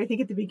 mind you, I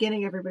think at the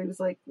beginning, everybody was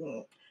like,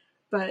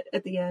 but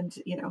at the end,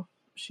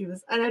 she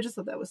was, and I just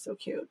thought that was so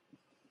cute.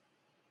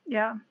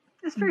 Yeah.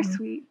 It's very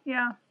sweet.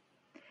 Yeah.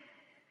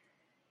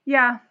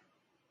 Yeah.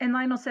 And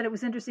Lionel said it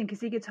was interesting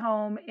because he gets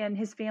home and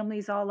his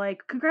family's all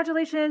like,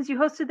 congratulations, you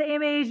hosted the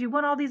AMAs, you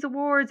won all these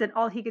awards. And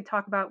all he could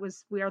talk about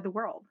was We Are the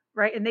World,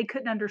 right? And they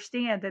couldn't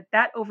understand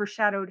that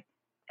overshadowed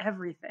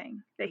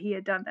everything that he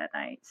had done that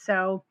night.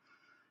 So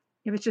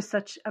it was just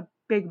such a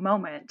big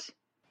moment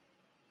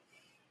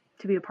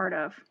to be a part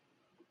of.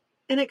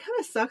 And it kind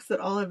of sucks that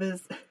all of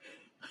his,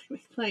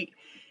 like,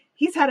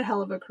 he's had a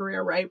hell of a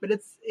career, right? But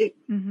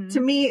to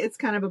me, it's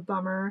kind of a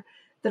bummer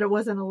that it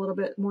wasn't a little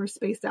bit more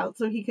spaced out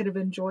so he could have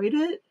enjoyed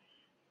it.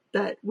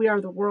 That We Are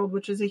the World,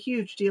 which is a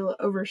huge deal,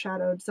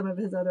 overshadowed some of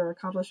his other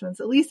accomplishments,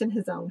 at least in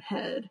his own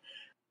head.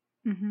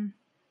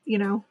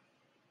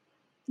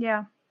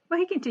 Yeah. Well,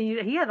 he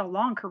continued. He had a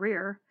long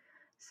career.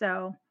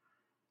 So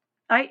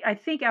I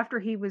think after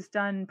he was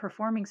done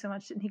performing so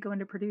much, didn't he go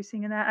into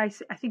producing and that?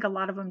 I think a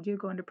lot of them do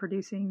go into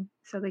producing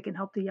so they can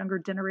help the younger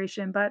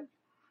generation, but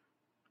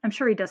I'm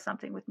sure he does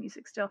something with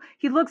music still.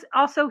 He looks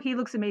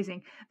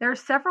amazing. There are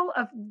several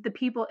of the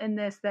people in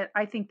this that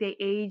I think they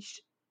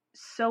aged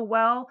so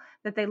well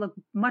that they look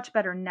much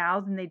better now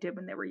than they did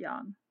when they were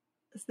young.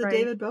 It's the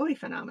David Bowie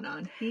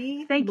phenomenon.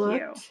 He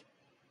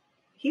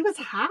was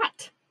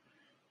hot.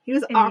 He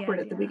was awkward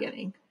at the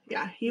beginning.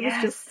 Yeah, he was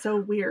just so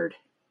weird.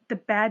 The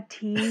bad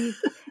teeth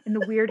and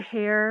the weird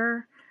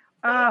hair.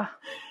 Oh,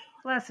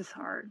 bless his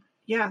heart.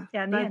 Yeah.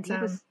 Yeah, in the end, he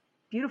was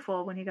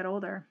beautiful when he got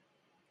older.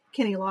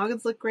 Kenny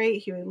Loggins looked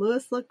great. Huey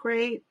Lewis looked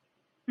great.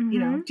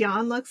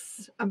 Dion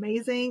looks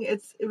amazing.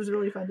 It was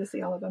really fun to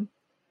see all of them.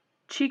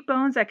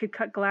 Cheekbones that could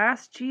cut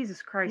glass.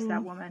 Jesus Christ,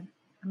 that woman.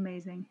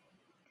 Amazing.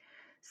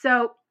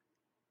 So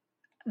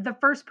the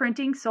first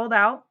printing sold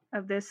out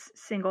of this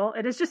single.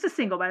 It is just a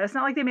single, but it's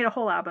not like they made a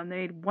whole album. They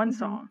made one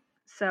song.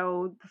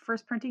 So the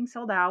first printing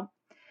sold out.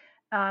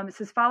 It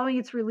says, following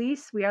its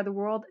release, We Are the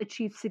World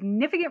achieved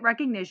significant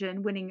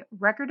recognition, winning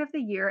Record of the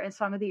Year and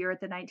Song of the Year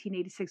at the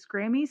 1986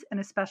 Grammys and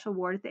a special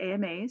award at the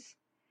AMAs.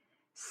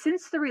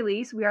 Since the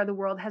release, We Are the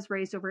World has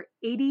raised over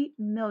 $80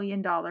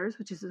 million,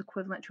 which is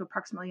equivalent to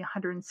approximately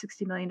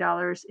 $160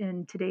 million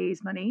in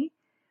today's money,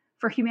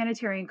 for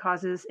humanitarian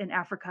causes in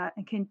Africa,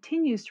 and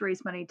continues to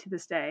raise money to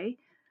this day.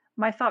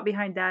 My thought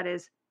behind that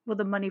is, will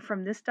the money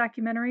from this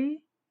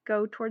documentary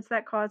go towards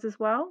that cause as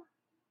well?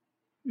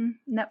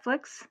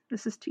 Netflix,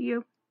 this is to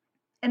you.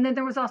 And then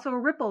there was also a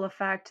ripple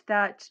effect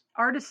that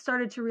artists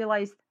started to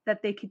realize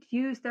that they could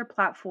use their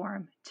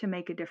platform to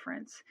make a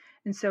difference.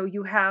 And so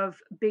you have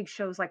big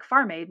shows like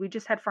Farm Aid. We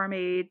just had Farm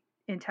Aid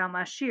in town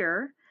last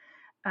year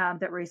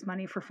that raised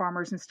money for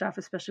farmers and stuff,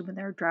 especially when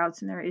there are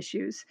droughts and there are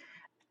issues.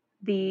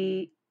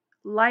 The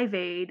Live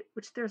Aid,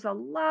 which there's a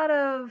lot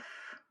of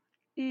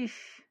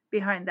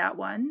behind that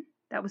one.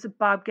 That was a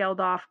Bob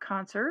Geldof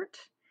concert.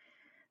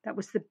 That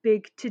was the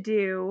big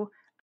to-do.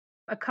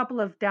 a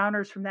couple of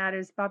downers from that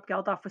is Bob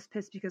Geldof was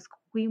pissed because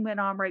Queen went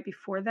on right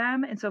before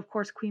them. And so, of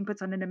course, Queen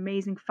puts on an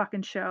amazing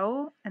fucking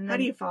show. And then, how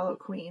do you follow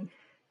Queen?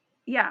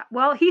 Yeah,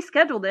 well, he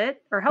scheduled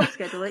it or helped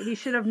schedule it. He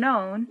should have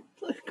known.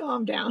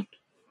 Calm down.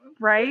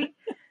 Right?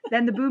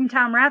 Then the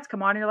Boomtown Rats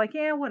come on and you're like,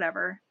 yeah,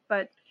 whatever.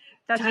 But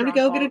that's time to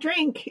go get a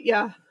drink.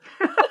 Yeah.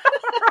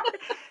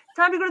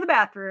 Time to go to the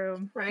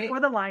bathroom right before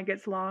the line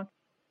gets long.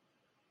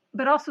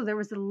 But also there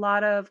was a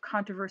lot of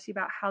controversy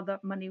about how the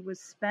money was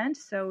spent.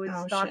 So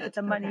it's thought that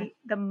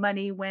the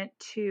money went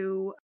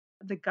to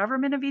the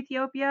government of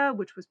Ethiopia,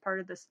 which was part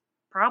of this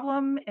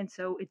problem. And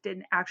so it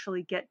didn't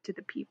actually get to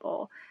the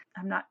people.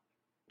 I'm not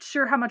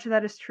sure how much of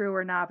that is true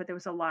or not, but there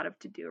was a lot of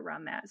to do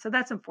around that. So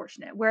that's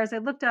unfortunate. Whereas I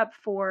looked up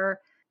for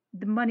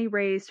the money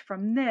raised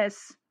from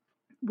this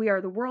We Are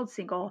the World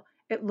single,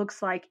 it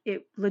looks like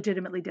it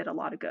legitimately did a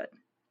lot of good.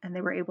 And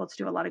they were able to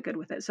do a lot of good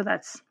with it. So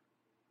that's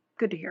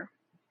good to hear.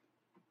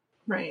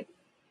 Right.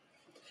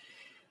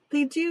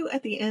 They do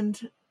at the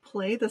end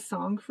play the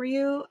song for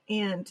you.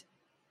 And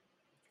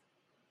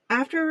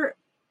after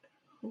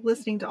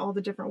listening to all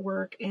the different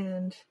work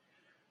and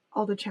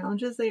all the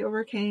challenges they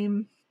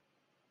overcame,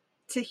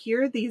 to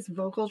hear these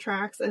vocal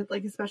tracks,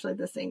 like especially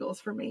the singles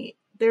for me,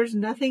 there's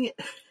nothing,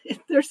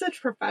 they're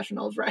such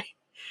professionals, right?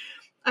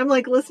 I'm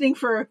like listening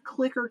for a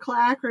click or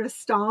clack or a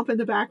stomp in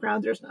the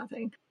background. There's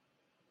nothing.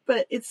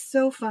 But it's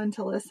so fun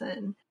to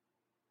listen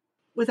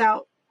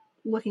without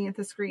looking at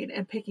the screen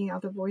and picking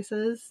out the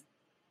voices.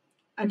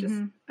 I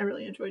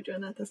really enjoyed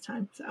doing that this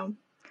time. So,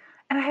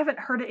 and I haven't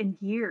heard it in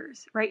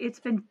years, right? It's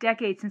been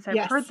decades since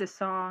I've heard this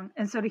song.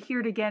 And so to hear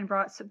it again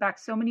brought back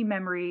so many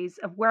memories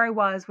of where I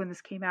was when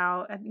this came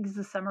out. I think it was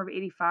the summer of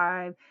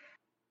 85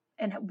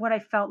 and what I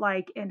felt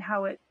like and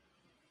how it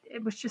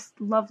was just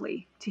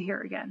lovely to hear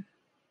again.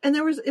 And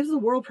it was a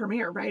world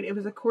premiere, right? It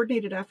was a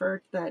coordinated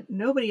effort that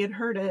nobody had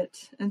heard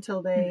it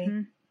until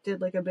they did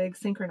like a big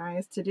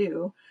synchronized to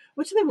do,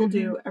 which they will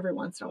do every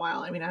once in a while.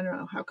 I mean, I don't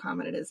know how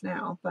common it is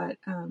now, but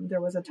there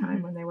was a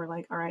time when they were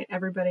like, all right,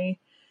 everybody,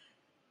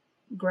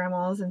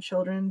 grandmas and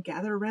children,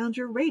 gather around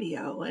your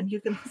radio and you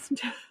can listen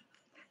to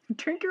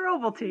drink your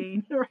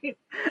Ovaltine, right?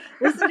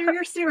 Listen to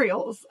your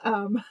cereals.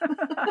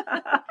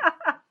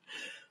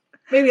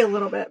 Maybe a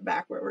little bit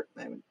back where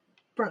I haven't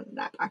brought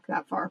that back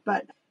that far,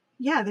 but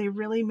yeah, they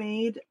really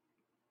made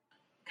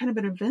kind of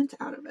an event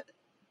out of it.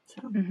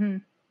 So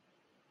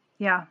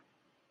yeah,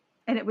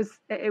 and it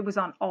was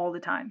on all the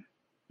time.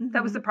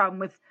 That was the problem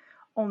with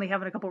only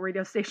having a couple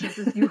radio stations,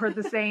 is you heard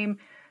the same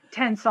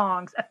 10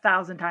 songs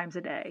 1,000 times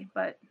a day,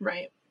 but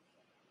right,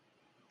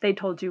 they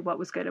told you what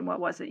was good and what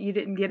wasn't. You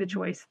didn't get a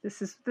choice.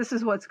 This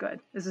is what's good.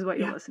 This is what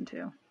you listen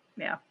to.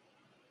 Yeah.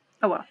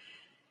 Oh well.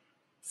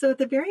 So at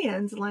the very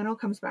end, Lionel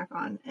comes back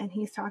on and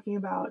he's talking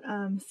about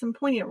some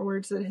poignant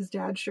words that his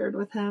dad shared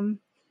with him.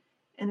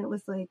 And it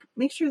was like,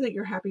 make sure that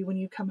you're happy when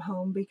you come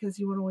home because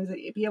you won't always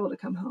be able to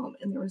come home.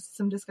 And there was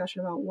some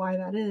discussion about why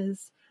that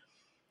is.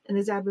 And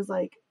his dad was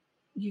like,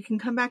 you can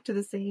come back to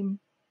the same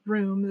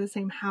room, the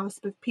same house,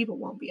 but people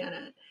won't be in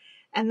it.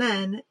 And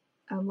then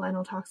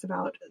Lionel talks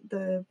about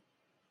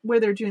where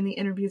they're doing the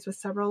interviews with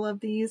several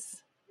of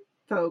these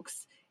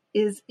folks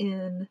is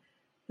in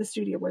the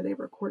studio where they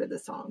recorded the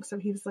song. So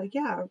he was like,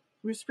 yeah,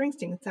 Bruce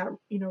Springsteen, it's that,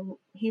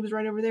 he was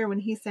right over there when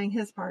he sang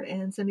his part,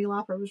 and Cyndi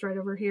Lauper was right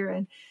over here.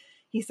 And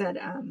he said,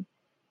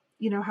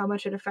 how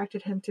much it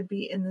affected him to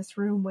be in this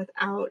room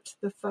without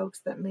the folks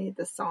that made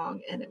the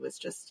song. And it was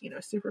just,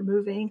 super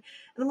moving.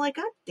 And I'm like,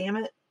 God damn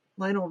it,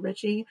 Lionel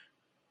Richie,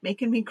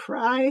 making me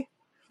cry.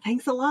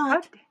 Thanks a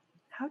lot.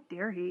 How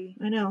dare he?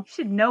 I know. You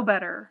should know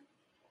better.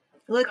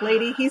 Look, God.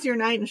 Lady, he's your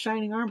knight in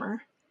shining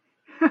armor.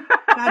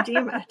 God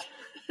damn it.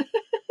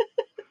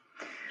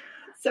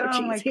 So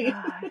cheesy.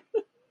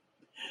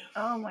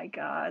 Oh my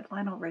God.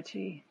 Lionel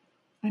Richie.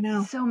 I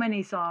know. So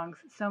many songs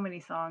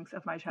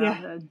of my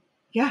childhood.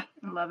 Yeah.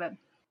 I love it.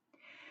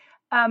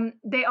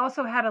 They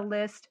also had a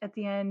list at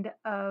the end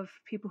of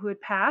people who had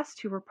passed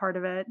who were part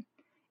of it.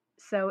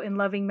 So in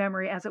loving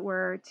memory, as it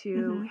were,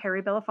 to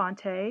Harry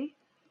Belafonte,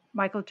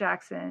 Michael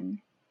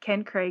Jackson,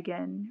 Ken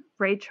Cragen,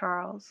 Ray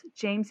Charles,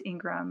 James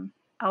Ingram,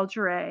 Al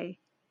Jarreau,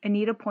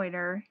 Anita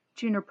Pointer,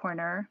 Junior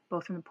Pointer,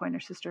 both from the Pointer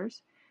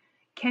Sisters,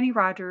 Kenny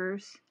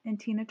Rogers, and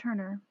Tina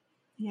Turner.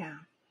 Yeah.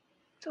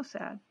 So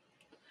sad.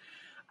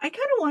 I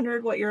kind of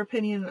wondered what your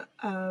opinion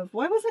of,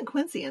 why wasn't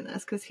Quincy in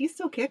this? Because he's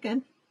still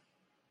kicking.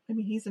 I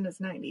mean, he's in his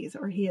 90s,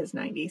 or he is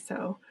 90,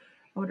 so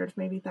I wondered if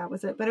maybe that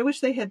was it. But I wish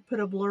they had put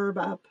a blurb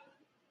up,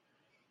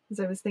 as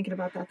I was thinking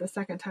about that the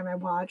second time I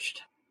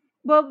watched.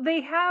 Well,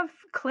 they have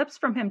clips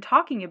from him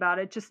talking about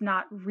it, just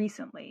not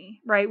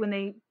recently, right? When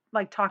they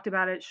talked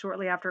about it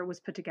shortly after it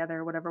was put together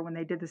or whatever, when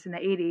they did this in the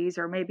 80s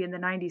or maybe in the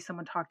 90s,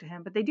 someone talked to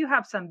him. But they do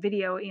have some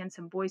video and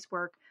some voice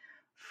work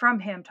from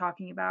him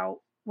talking about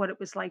what it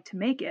was like to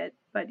make it.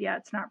 But yeah,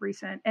 it's not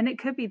recent. And it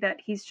could be that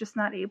he's just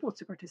not able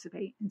to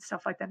participate in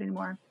stuff like that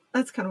anymore.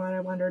 That's kind of what I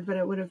wondered, but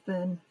it would have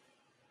been,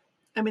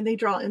 I mean, they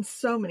draw in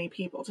so many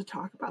people to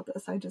talk about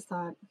this. I just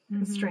thought it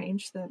was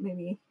strange that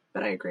maybe,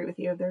 but I agree with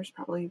you. There's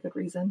probably a good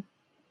reason.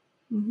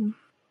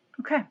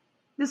 Okay.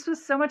 This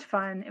was so much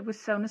fun. It was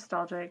so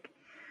nostalgic.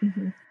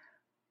 Mm-hmm.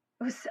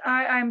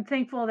 I'm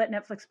thankful that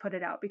Netflix put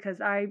it out because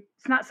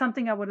it's not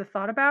something I would have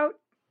thought about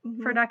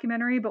Mm-hmm. for a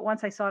documentary, but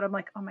once I saw it, I'm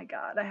like, oh my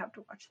God, I have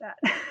to watch that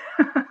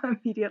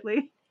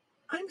immediately.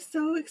 I'm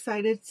so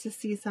excited to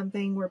see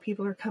something where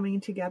people are coming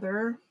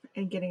together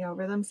and getting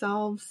over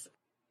themselves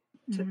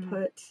to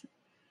put,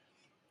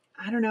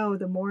 I don't know,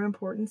 the more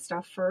important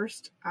stuff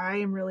first. I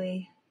am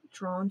really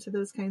drawn to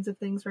those kinds of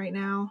things right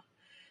now.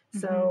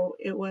 So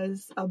it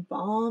was a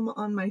balm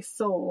on my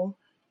soul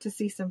to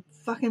see some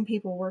fucking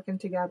people working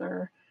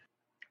together.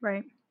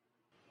 Right.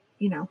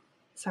 You know,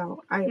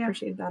 so I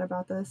appreciate that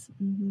about this.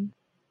 Mm-hmm.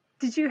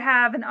 Did you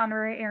have an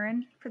honorary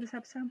Erin for this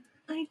episode?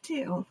 I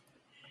do.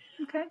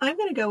 Okay. I'm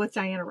going to go with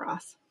Diana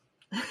Ross.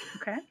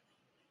 Okay.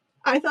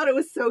 I thought it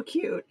was so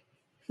cute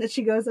that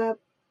she goes up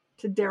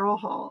to Daryl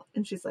Hall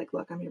and she's like,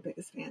 look, I'm your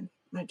biggest fan.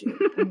 My dude,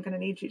 I'm going to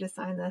need you to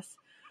sign this.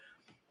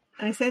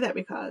 And I say that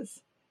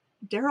because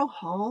Daryl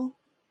Hall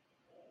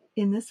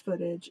in this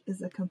footage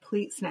is a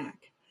complete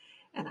snack.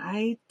 And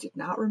I did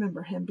not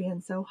remember him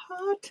being so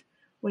hot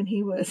when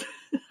he was,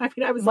 I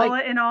mean, I was mullet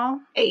like and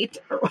all 8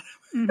 or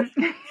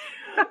whatever.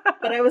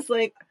 But I was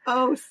like,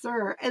 oh,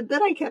 sir. And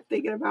then I kept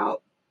thinking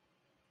about,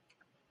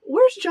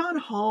 where's John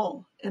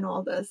Hall in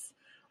all this?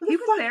 He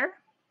was there.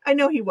 I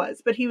know he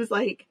was, but he was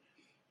like,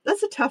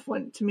 that's a tough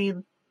one to me.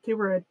 They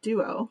were a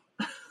duo.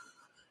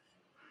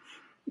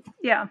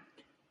 Yeah.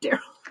 Daryl.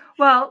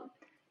 Well,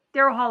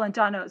 Daryl Hall and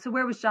John Oates. So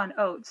where was John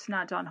Oates,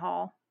 not John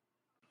Hall?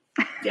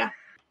 Yeah.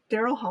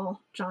 Daryl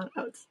Hall, John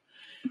Oates.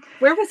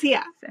 Where was he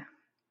at?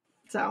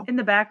 So in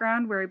the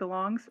background where he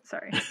belongs.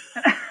 Sorry.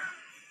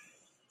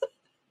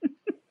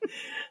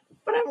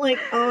 But I'm like,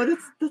 oh,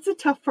 that's a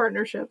tough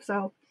partnership.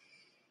 So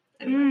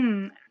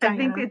anyway, I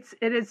think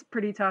it is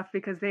pretty tough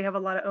because they have a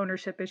lot of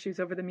ownership issues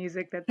over the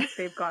music that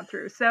they've gone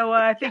through. So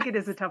I think it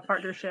is a tough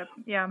partnership.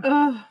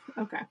 Yeah.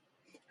 Okay.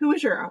 Who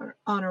was your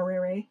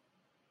honorary?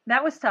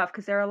 That was tough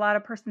because there are a lot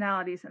of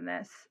personalities in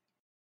this.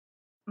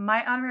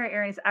 My honorary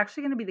Erin is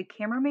actually going to be the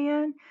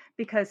cameraman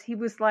because he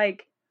was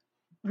like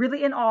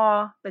really in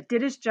awe, but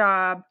did his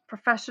job,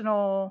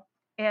 professional,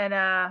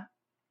 and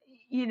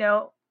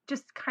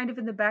just kind of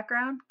in the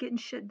background, getting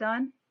shit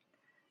done.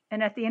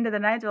 And at the end of the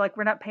night, they're like,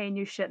 "We're not paying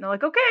you shit." And they're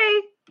like,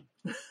 "Okay,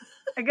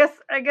 I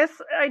guess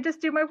I just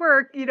do my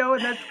work, and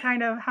that's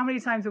kind of how many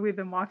times have we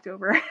been walked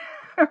over,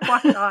 or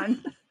walked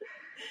on?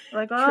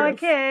 Like, oh,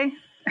 okay.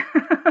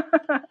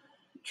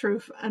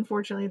 Truth.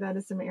 Unfortunately, that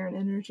is some Erin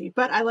energy,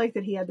 but I like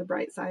that he had the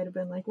bright side of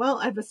being like, well,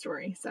 I have a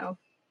story, so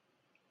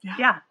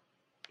yeah.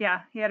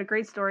 He had a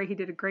great story. He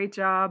did a great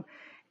job,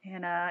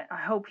 and I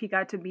hope he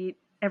got to meet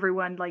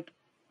everyone like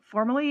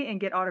formally and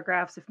get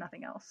autographs, if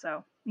nothing else.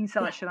 So you can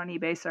sell that shit on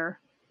eBay, sir.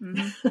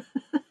 Mm-hmm.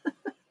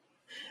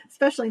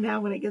 Especially now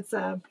when it gets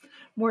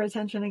more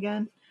attention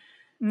again.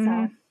 Mm-hmm.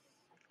 So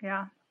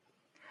yeah.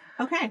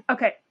 Okay.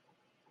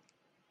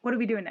 What are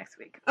we doing next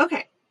week?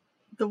 Okay.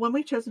 The one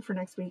we've chosen for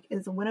next week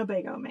is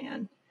Winnebago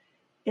Man.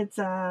 It's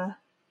a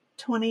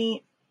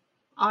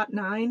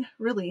 2009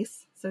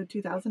 release, so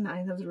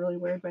 2009. That was a really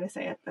weird way to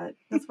say it, but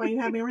that's why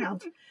you have me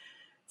around.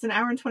 It's an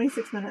hour and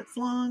 26 minutes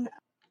long.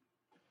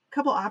 A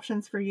couple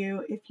options for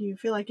you. If you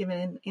feel like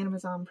giving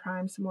Amazon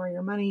Prime some more of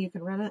your money, you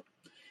can rent it.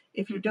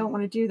 If you don't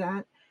want to do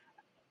that,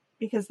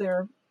 because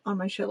they're on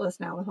my shit list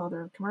now with all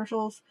their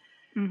commercials,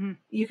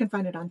 you can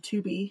find it on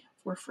Tubi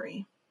for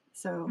free.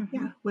 So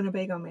yeah,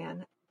 Winnebago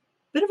Man.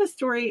 Bit of a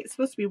story. It's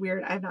supposed to be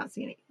weird. I have not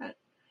seen it yet.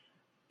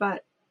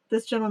 But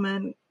this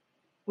gentleman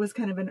was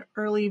kind of an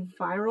early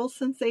viral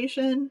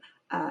sensation.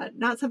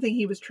 Not something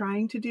he was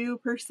trying to do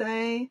per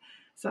se.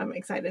 So I'm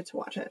excited to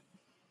watch it.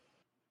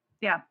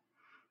 Yeah.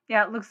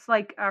 Yeah, it looks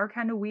like our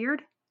kind of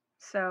weird.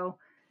 So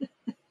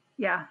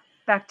yeah,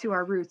 back to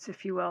our roots,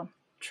 if you will.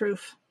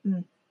 Truth.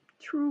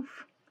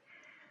 Truth.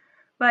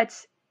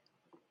 But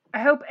I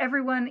hope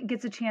everyone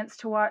gets a chance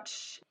to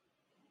watch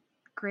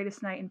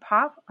Greatest Night in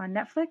Pop on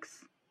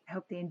Netflix. I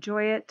hope they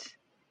enjoy it.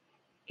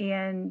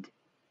 And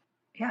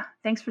yeah,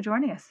 thanks for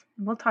joining us.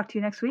 We'll talk to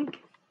you next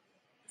week.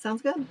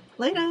 Sounds good.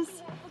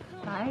 Laters.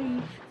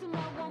 Bye.